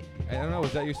invite. I don't know.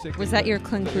 Was that your sick? Was that your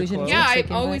conclusion? Yeah,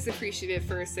 I'm always appreciative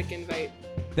for a sick invite.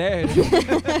 There.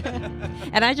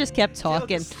 And I just kept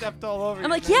talking. Just stepped all over. I'm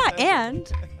like, yeah, and